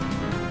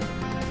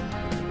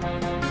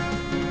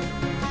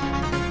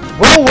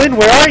 Whirlwind,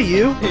 where are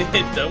you?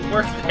 It don't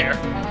work there.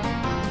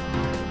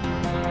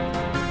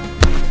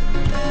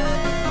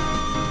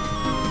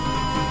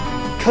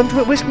 Come to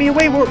it, whisk me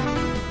away. What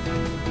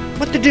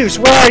the deuce?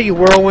 Where are you,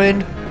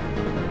 Whirlwind?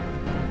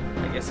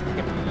 I guess it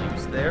can be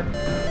used there.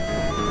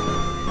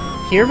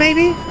 Here,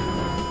 maybe?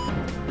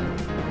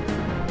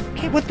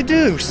 Okay, what the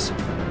deuce?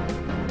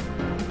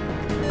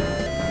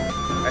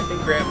 I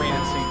think Grant made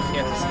it so you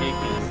can't escape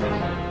easily.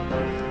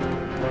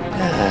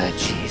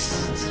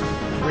 Jeez.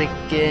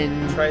 Freaking...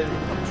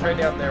 Try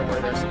down there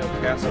where there's no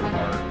castle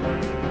part.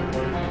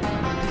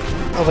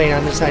 Oh wait,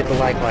 on this side of the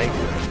light.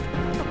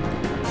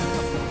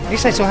 At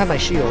least I still have my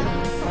shield,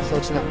 so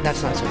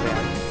that's not so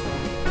bad.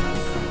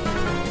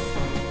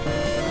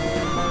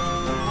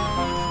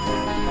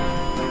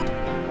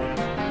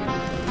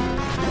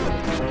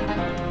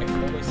 I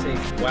can only say,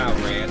 wow,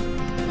 Grant.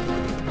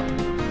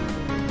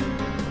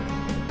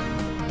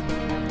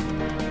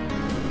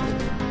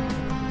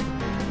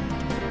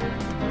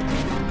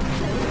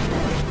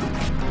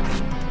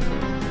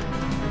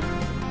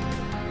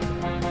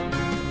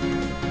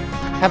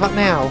 How about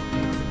now?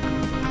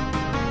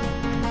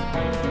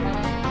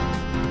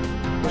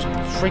 Where's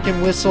my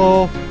freaking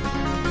whistle?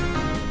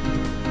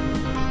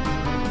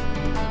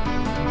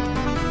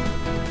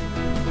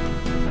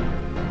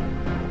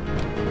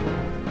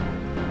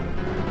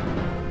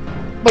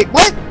 Wait,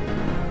 what?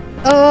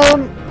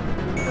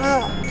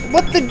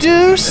 What the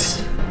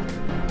deuce?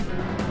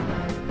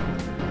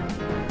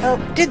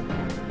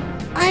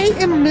 I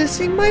am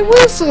missing my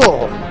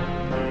whistle!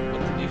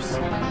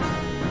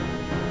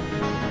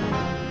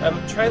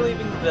 Try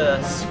leaving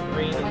the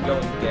screen and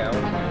going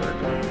downward.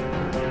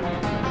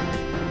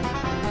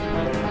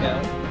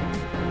 Down.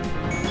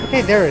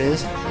 Okay, there it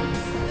is.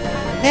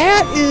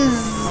 That is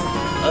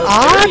odd.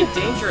 odd. Very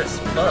dangerous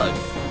bug.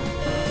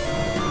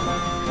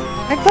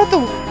 I thought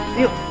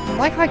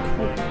like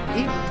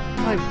eat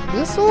my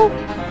whistle.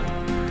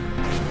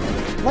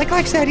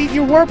 Like said, eat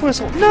your warp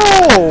whistle. No.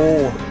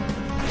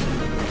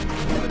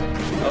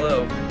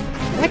 Although.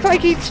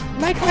 Like eats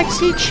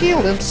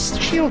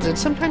shields and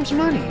sometimes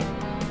money.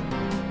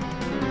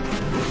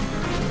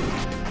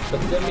 But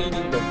them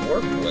eating the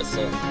warp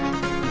whistle.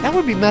 That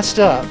would be messed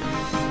up.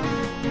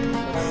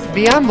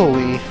 Beyond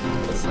belief.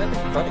 That's kind of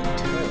funny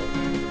too.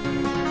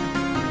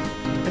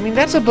 I mean,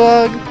 that's a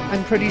bug,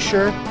 I'm pretty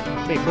sure.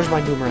 Wait, where's my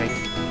boomerang?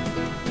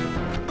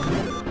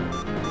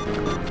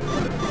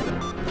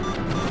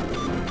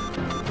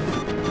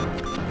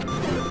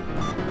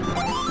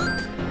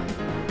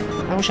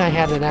 I wish I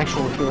had an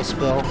actual heal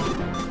spell.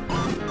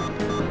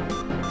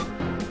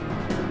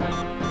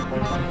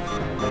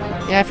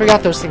 Yeah, I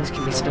forgot those things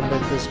can be stunned by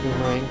this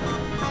boomerang.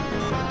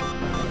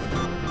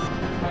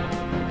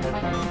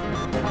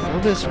 Go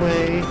this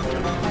way.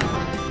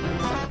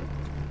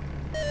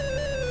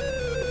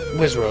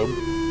 Wizrobe.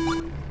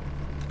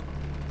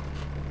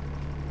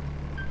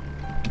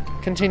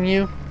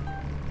 Continue.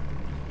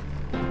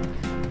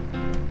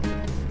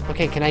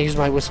 Okay, can I use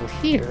my whistle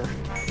here?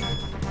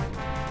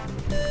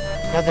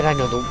 Now that I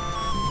know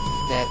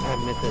that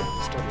I'm at the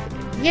start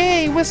of it.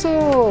 Yay,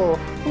 whistle!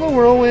 Hello,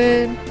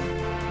 Whirlwind!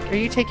 Are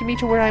you taking me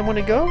to where I want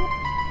to go?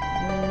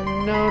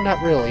 No,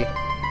 not really.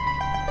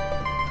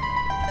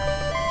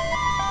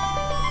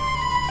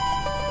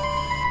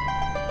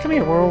 Come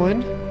here,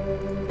 Whirlwind.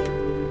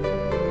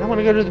 I want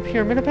to go to the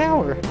Pyramid of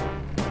Power.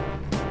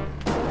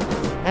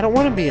 I don't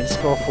want to be in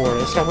Skull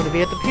Forest. I want to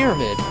be at the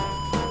Pyramid.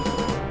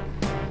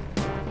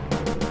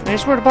 And I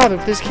swear to Bob,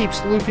 if this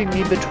keeps looping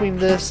me between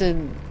this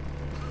and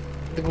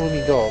the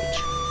Gloomy Gulch.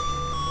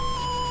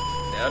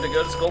 Now to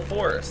go to Skull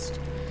Forest.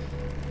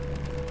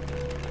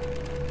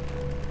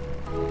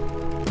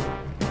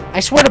 I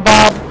swear to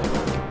Bob,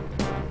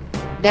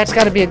 that's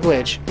got to be a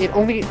glitch.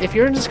 If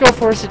you're in the Skull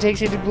Forest, it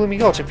takes you to Gloomy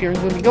Gulch. If you're in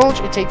Gloomy Gulch,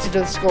 it takes you to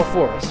the Skull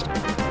Forest.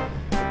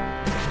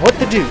 What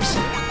the deuce?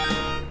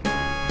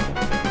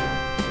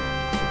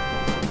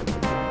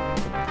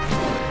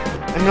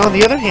 I mean, on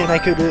the other hand, I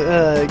could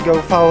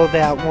go follow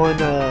that one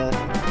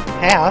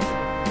path,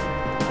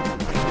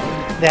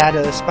 that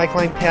spike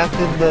line path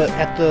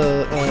at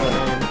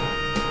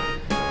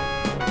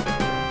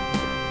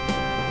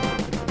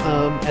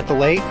the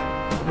lake.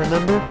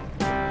 Remember?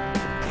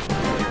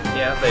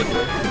 Yeah, they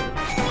would.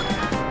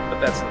 But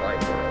that's in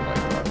Light World, I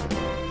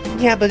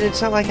thought. Yeah, but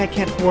it's not like I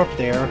can't warp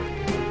there.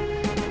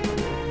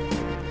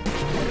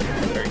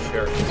 I'm very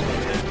sure.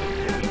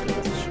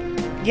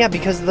 Yeah,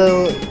 because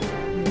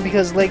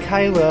Lake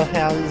Hyla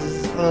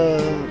has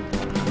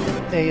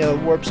a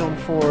warp zone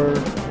for,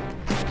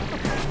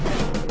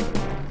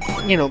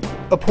 you know,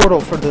 a portal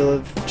for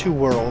the two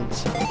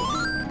worlds.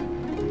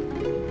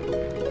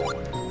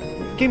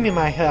 Give me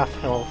my half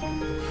health.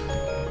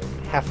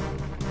 Half...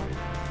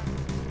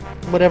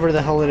 whatever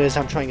the hell it is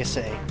I'm trying to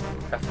say.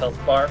 Half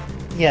health bar?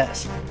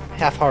 Yes.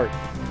 Half heart.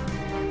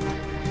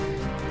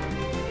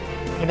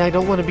 And I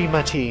don't want to be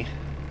Mati.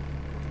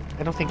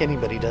 I don't think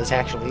anybody does,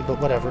 actually, but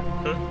whatever.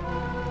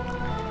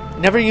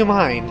 Never you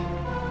mind.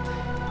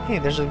 Hey,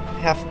 there's a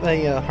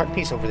heart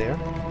piece over there.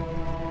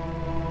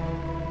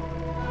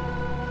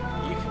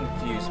 You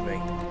confuse me.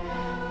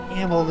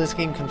 Yeah, well, this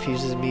game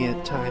confuses me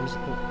at times.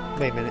 Oh,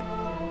 wait a minute.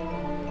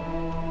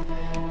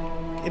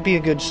 It'd be a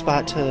good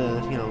spot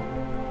to, you know...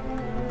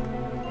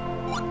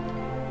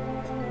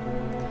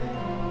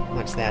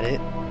 What's that,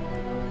 it?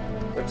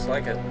 Looks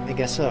like it. I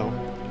guess so.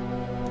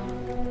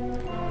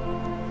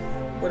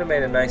 Would have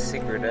made a nice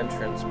secret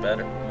entrance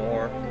better,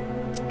 more.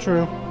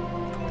 True.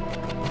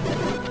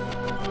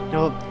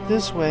 Now,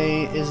 this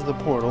way is the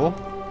portal.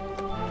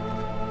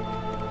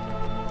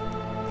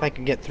 If I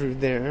can get through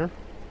there.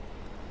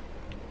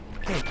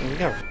 Okay, here we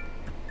go.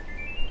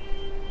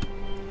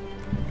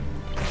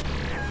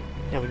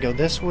 Now we go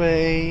this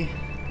way.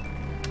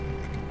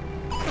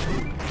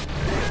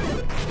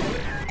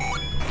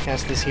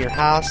 Past this here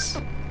house.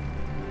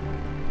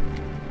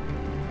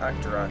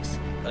 Octorox,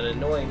 an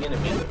annoying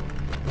enemy.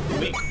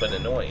 Weak, but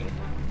annoying.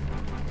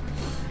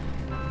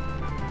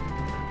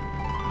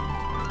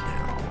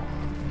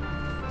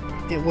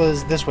 It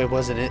was this way,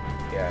 wasn't it?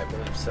 Yeah, I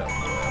believe so.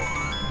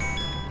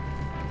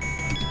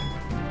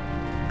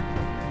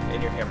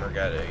 And your hammer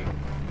got a...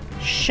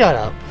 Shut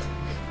up.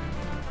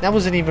 That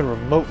wasn't even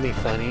remotely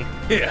funny.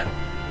 Yeah.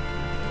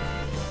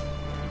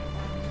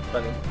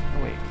 Funny.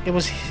 Oh, wait, it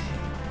was...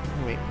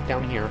 Wait,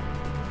 down here.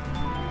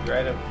 Your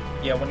item...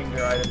 Yeah, one of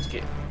your items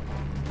get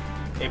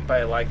ate by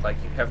a like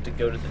you have to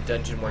go to the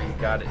dungeon where you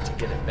got it to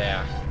get it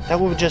back. That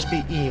would just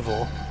be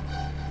evil.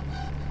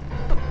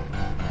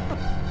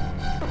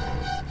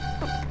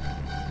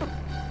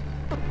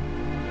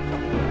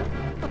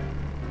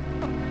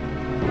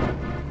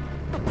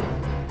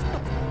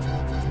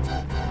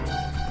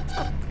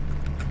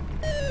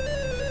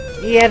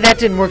 Yeah, that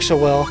didn't work so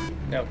well.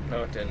 No,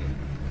 it didn't.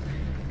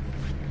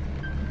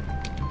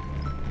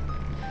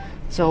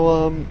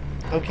 So,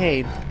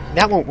 okay,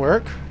 that won't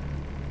work.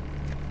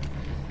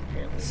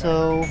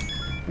 So,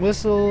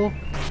 whistle.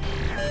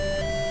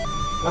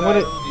 I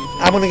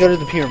want to go to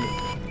the pyramid.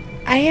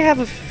 I have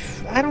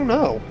I don't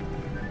know.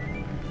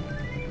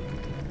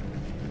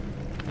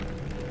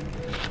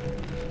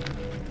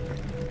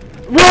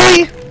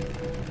 Really?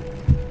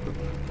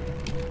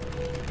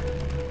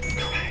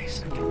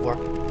 Christ, I'm gonna work.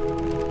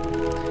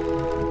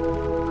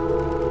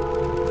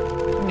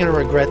 I'm gonna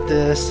regret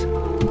this.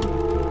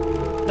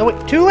 No,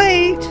 wait, too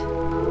late!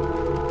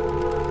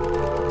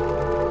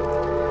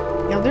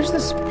 Now, there's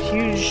this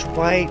huge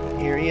white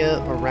area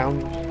around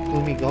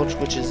Gloomy Gulch,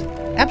 which is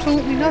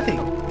absolutely nothing.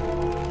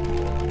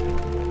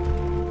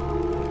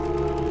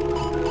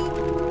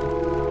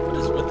 What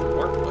is with the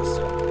work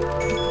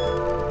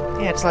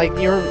whistle? Yeah, it's like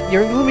you're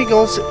in Gloomy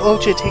Gulch,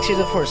 it takes you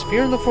to the forest. If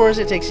you're in the forest,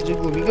 it takes you to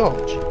Gloomy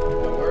Gulch.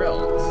 Where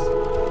else?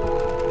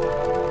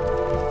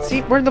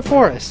 See, we're in the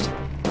forest.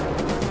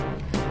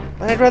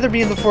 But I'd rather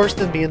be in the forest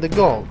than be in the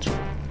gulch.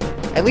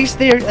 At least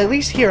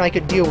here I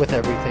could deal with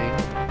everything.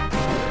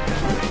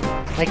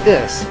 Like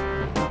this.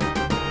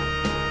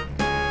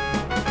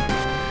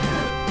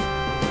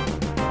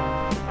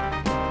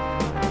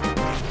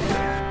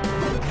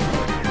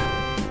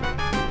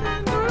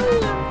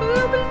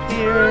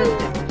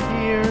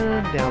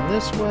 Here, down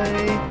this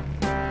way.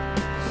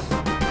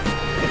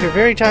 If you're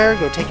very tired,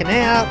 go take a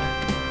nap.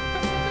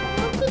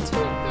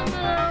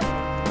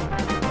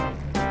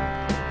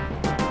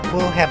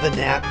 We'll have a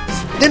nap.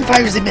 Then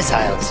fires the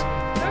missiles.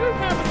 I don't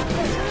have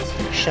any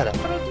missiles, Shut up.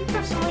 but I do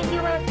have some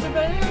radioactive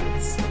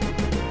ants.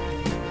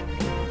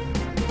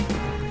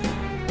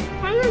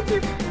 Why are you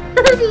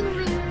hurting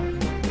me?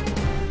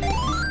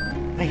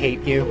 I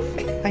hate you.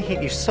 I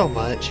hate you so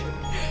much.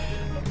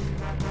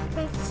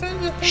 I say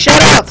you hate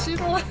Shut up! me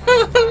too loud.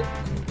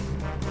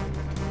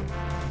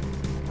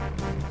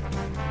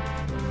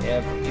 Yeah,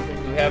 for people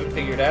who haven't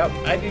figured out,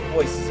 I do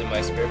voices in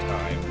my spare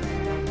time.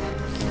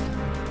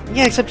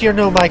 Yeah, except you're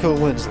no Michael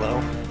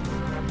Winslow.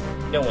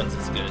 No one's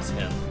as good as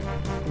him.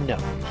 No,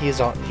 he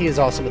is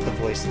awesome at the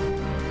voice.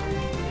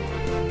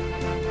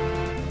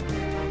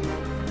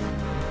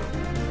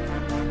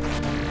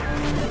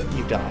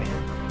 You die.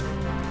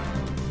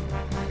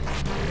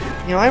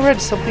 You know, I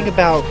read something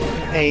about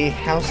a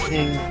house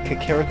in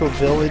Kakariko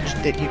Village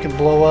that you can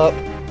blow up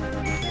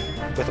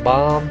with a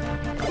bomb.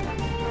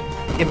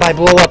 And by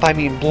blow up, I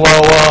mean blow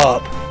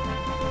up.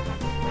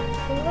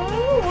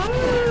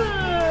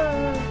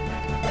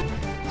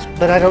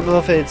 But I don't know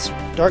if it's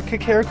Dark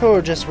Kakariko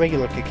or just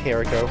regular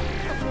Kakariko.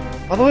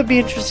 Although it'd be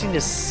interesting to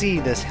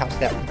see this house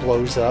that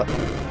blows up.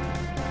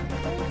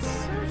 That's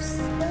so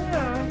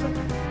sad.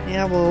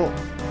 Yeah, well,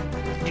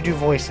 you do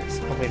voices.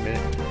 Oh, wait a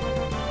minute.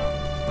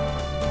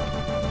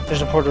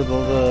 There's a portal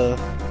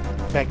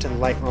back to the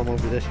light realm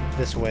over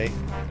this way.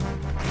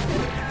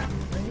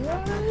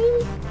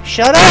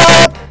 Shut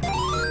up!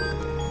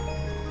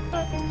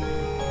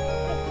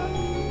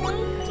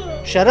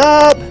 Shut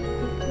up!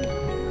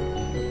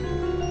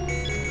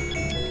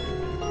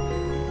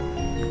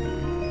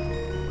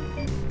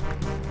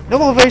 No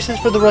more voices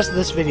for the rest of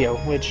this video,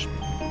 which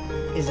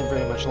isn't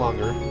very much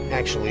longer,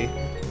 actually.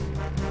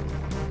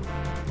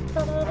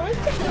 But I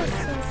like the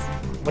voices.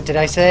 What did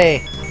I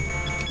say?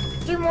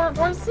 2 more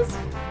voices?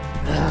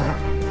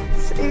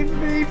 Save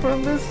me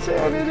from this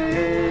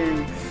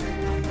sanity!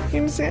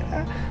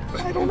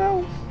 I don't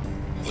know.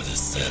 What is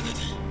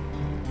sanity?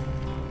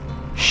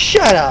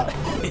 Shut up!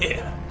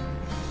 Yeah.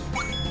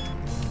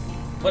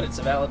 But it's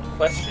a valid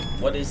question.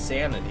 What is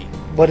sanity?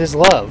 What is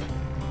love?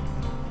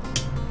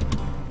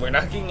 We're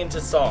not getting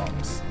into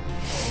songs.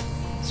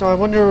 So I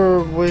wonder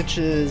which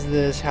is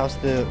this house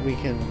that we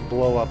can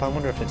blow up. I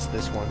wonder if it's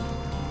this one.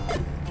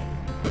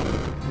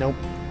 Nope.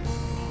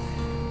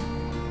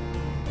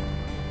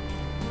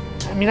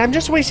 I mean, I'm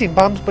just wasting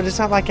bombs, but it's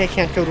not like I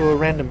can't go to a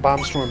random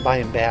bomb store and buy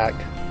them back.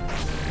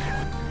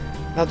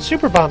 Now, the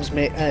super bombs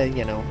may,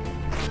 you know.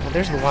 Well,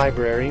 there's the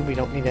library. We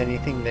don't need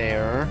anything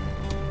there.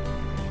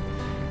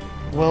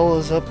 Well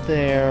is up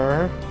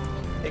there.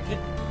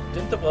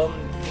 Didn't the well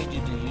need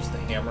you to use the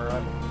hammer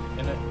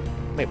in it?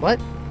 Wait,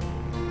 what?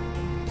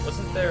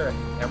 Wasn't there a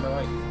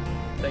hammer-like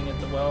thing at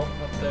the well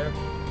up there?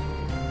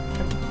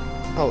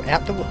 Oh,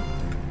 at the well.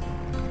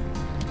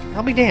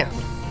 I'll be damned.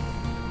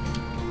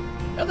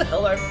 How the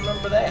hell do I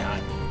remember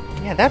that?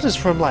 Yeah, that was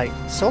from, like,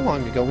 so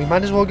long ago. We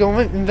might as well go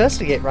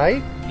investigate,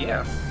 right?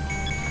 Yeah.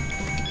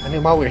 I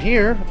mean, while we're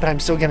here, but I'm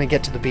still gonna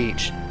get to the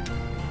beach.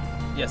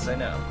 Yes, I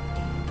know.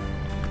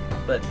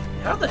 But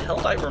how the hell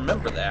do I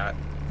remember that?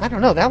 I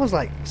don't know, that was,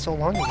 like, so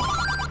long ago.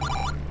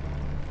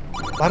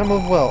 Bottom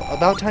of well.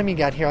 About time you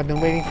got here. I've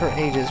been waiting for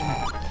ages.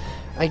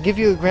 I give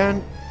you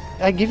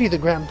the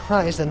grand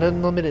prize, an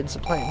unlimited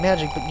supply of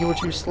magic, but you were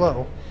too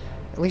slow.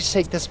 At least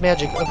take this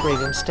magic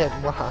upgrade instead.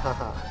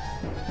 Wahahaha.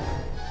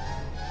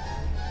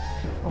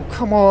 Oh,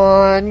 come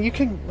on. You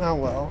can... Oh,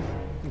 well.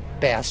 You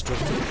bastard.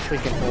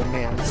 Freaking old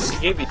man. I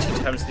gave you 2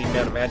 times the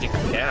amount of magic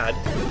you had.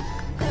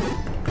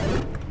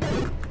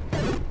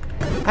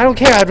 I don't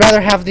care. I'd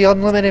rather have the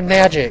unlimited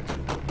magic.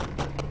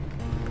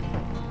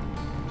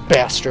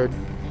 Bastard.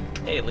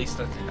 Hey, at least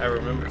I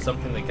remembered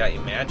something that got you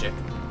magic.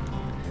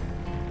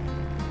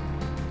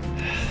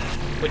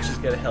 Which is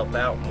going to help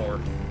out more.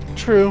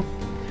 True.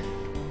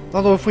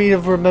 Although if we'd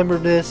have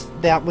remembered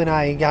that when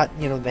I got,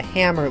 you know, the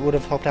hammer, it would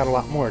have helped out a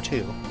lot more,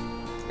 too.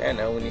 Yeah, I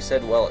know, when you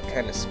said well, it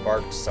kind of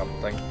sparked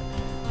something.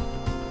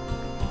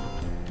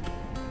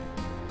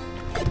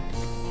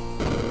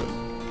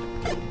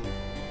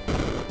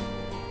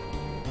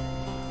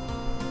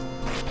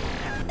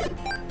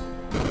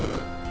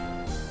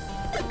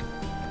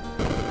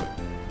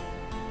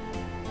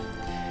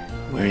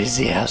 Where is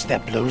the house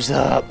that blows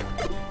up?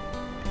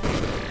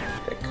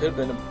 That could have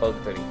been a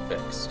bug that he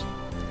fixed.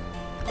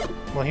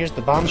 Well, here's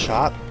the bomb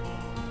shop.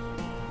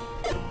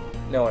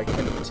 No, I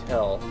couldn't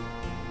tell.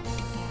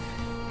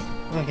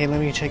 Okay, let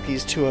me check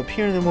these 2 up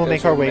here, and then we'll Those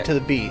make our are way to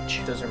the beach.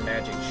 Those are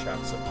magic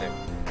shots up there.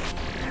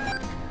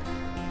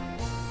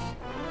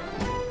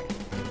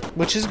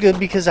 Which is good,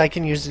 because I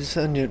can use this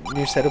a new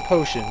set of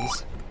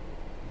potions.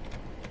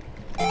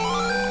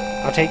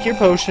 I'll take your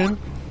potion.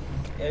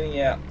 And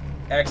yeah,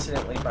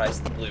 accidentally buys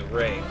the blue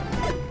ring.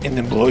 And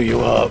then blow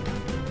you up.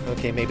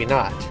 Okay, maybe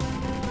not.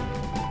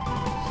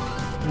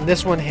 And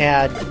this one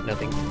had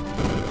nothing.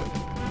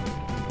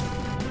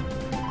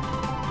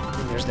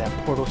 And there's that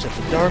portal to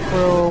the dark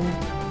room.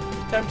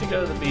 Time to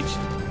go to the beach.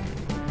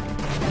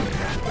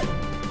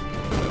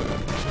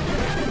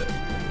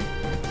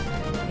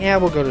 Yeah,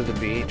 we'll go to the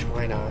beach.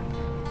 Why not?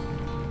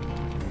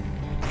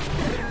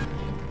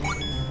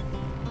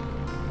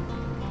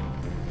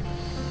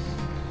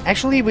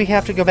 Actually, we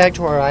have to go back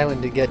to our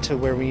island to get to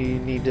where we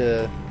need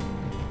to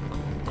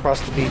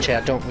cross the beach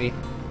at, don't we?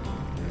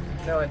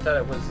 No, I thought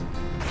it was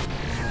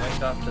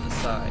like off to the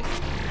side.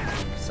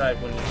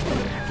 When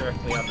you're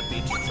directly on the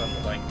beach, it's on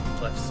the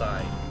left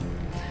side.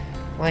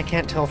 Well, I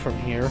can't tell from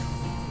here.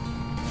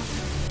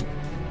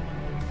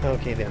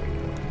 Okay, there we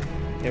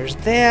go. There's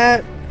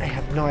that. I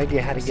have no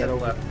idea how to get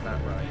over. Left, not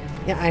right.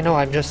 Yeah, I know.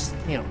 I'm just,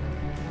 you know,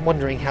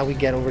 wondering how we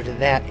get over to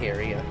that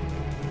area.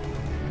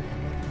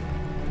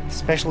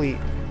 Especially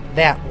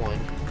that one.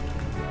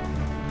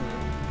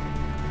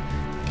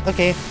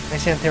 Okay, I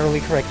stand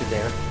thoroughly corrected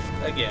there.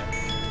 Again.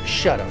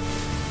 Shut up.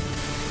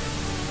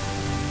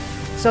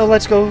 So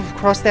let's go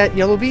cross that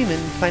yellow beam and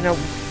find out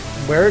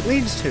where it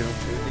leads to.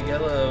 Through the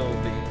yellow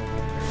beam.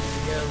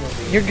 Yellow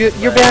beam. You're good.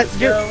 You're bad. Let's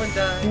You're go and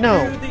die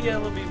no. through the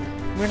yellow beam.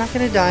 We're not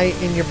gonna die,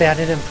 and you're bad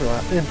at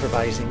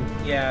improvising.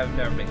 Yeah, I've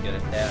never been good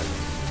at that.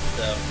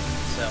 So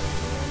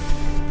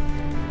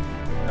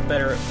I'm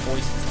better at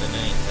voices than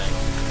anything.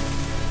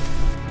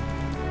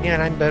 Yeah,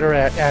 and I'm better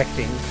at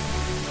acting.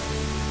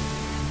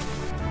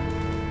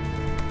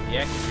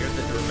 Yeah, 'cause you're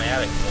the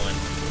dramatic one.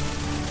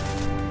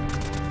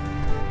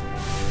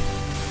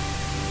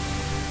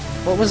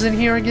 What was in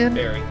here again?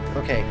 Berry.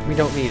 Okay, we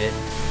don't need it,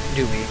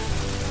 do we?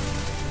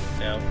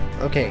 No.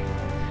 Okay.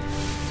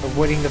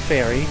 Avoiding the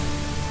ferry.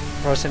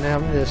 Crossing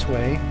down this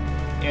way.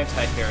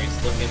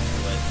 Anti-fairies, look into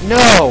it.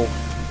 No!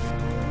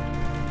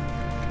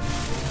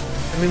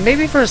 I mean,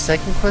 maybe for a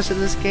second quest of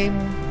this game,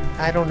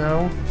 I don't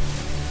know.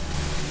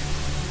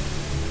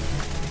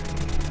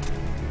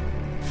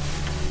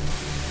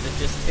 It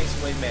just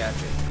takes away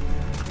magic.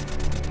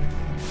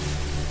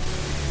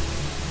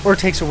 Or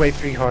takes away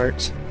 3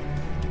 hearts.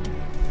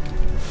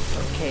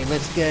 Okay,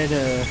 let's get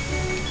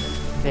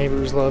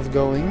Nayru's Love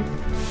going.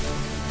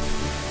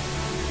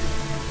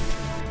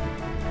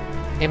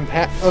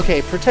 Impact.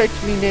 Okay, protect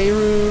me,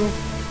 Nayru.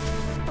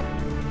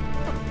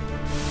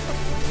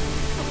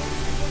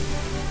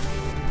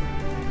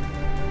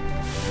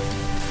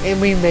 And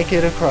we make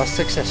it across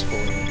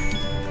successfully.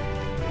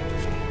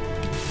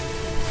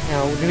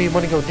 Now, do we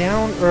want to go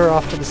down or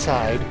off to the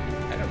side?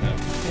 I don't know.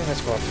 Yeah,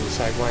 let's go off to the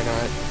side. Why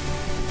not?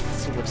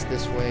 Let's see what's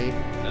this way.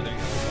 Another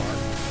yellow bar.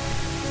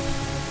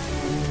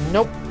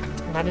 Nope,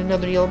 not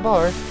another yellow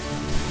bar.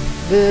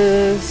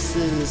 This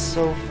is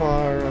so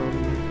far.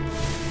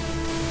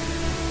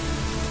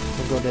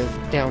 We'll go to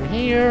down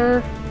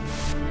here.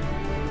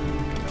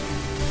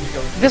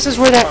 This is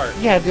where that.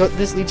 Yeah,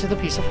 this leads to the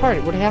piece of heart.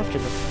 It would have to.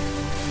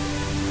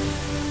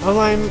 Oh,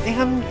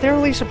 I'm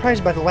thoroughly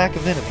surprised by the lack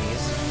of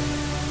enemies.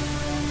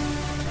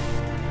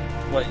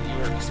 What, you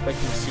were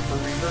expecting Super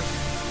Reaver?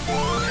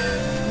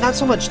 Not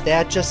so much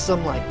that, just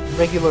some like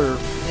regular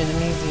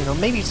enemies. You know,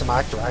 maybe some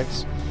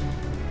Octoroks.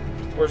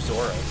 Or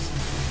Zoras.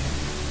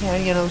 Yeah,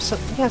 you know,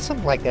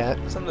 something like that.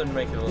 Something to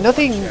make it a little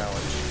Nothing. more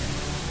challenge.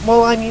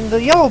 Well, I mean, the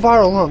yellow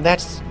bar alone,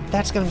 that's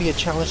going to be a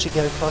challenge to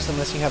get across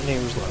unless you have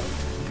Nayru's Love.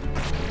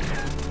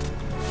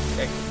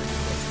 Yeah, 'cause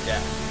it's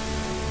death.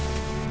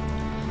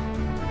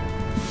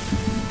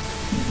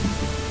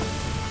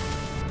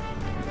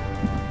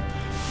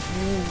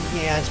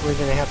 Yeah, we're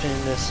going to have to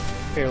end this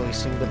fairly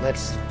soon, but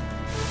let's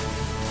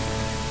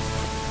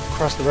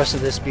cross the rest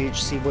of this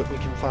beach, see what we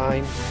can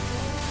find.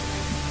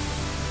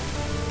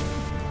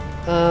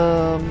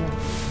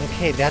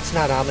 Okay, that's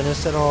not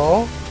ominous at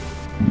all.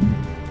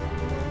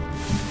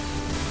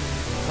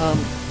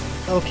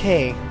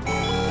 Okay.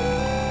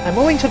 I'm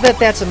willing to bet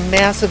that's a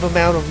massive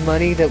amount of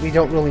money that we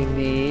don't really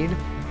need.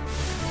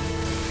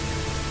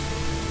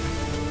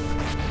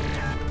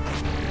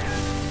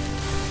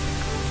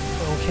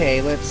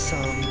 Okay, let's,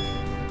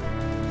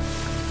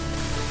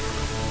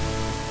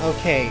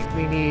 okay,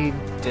 we need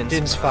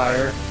Din's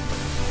Fire.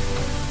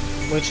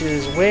 Which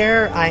is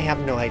where? I have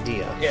no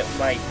idea. It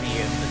might be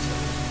in the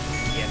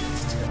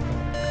its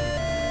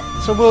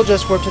temple. So we'll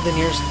just warp to the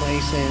nearest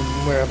place and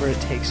wherever it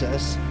takes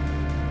us.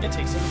 It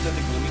takes him to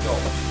the Gloomy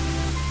Gulch.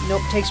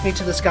 Nope, takes me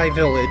to the Sky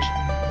Village.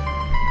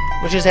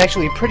 Which is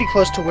actually pretty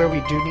close to where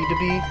we do need to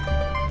be.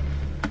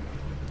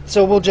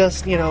 So we'll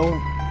just, you know,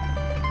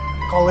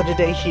 call it a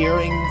day here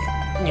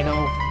and, you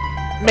know,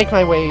 make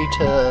my way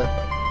to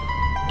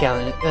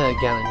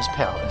Galen's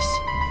Palace.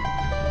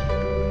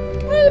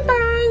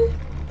 Bye-bye.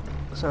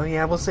 So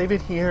yeah, we'll save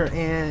it here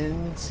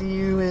and see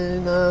you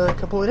in a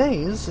couple of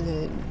days.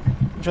 And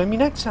join me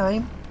next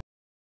time.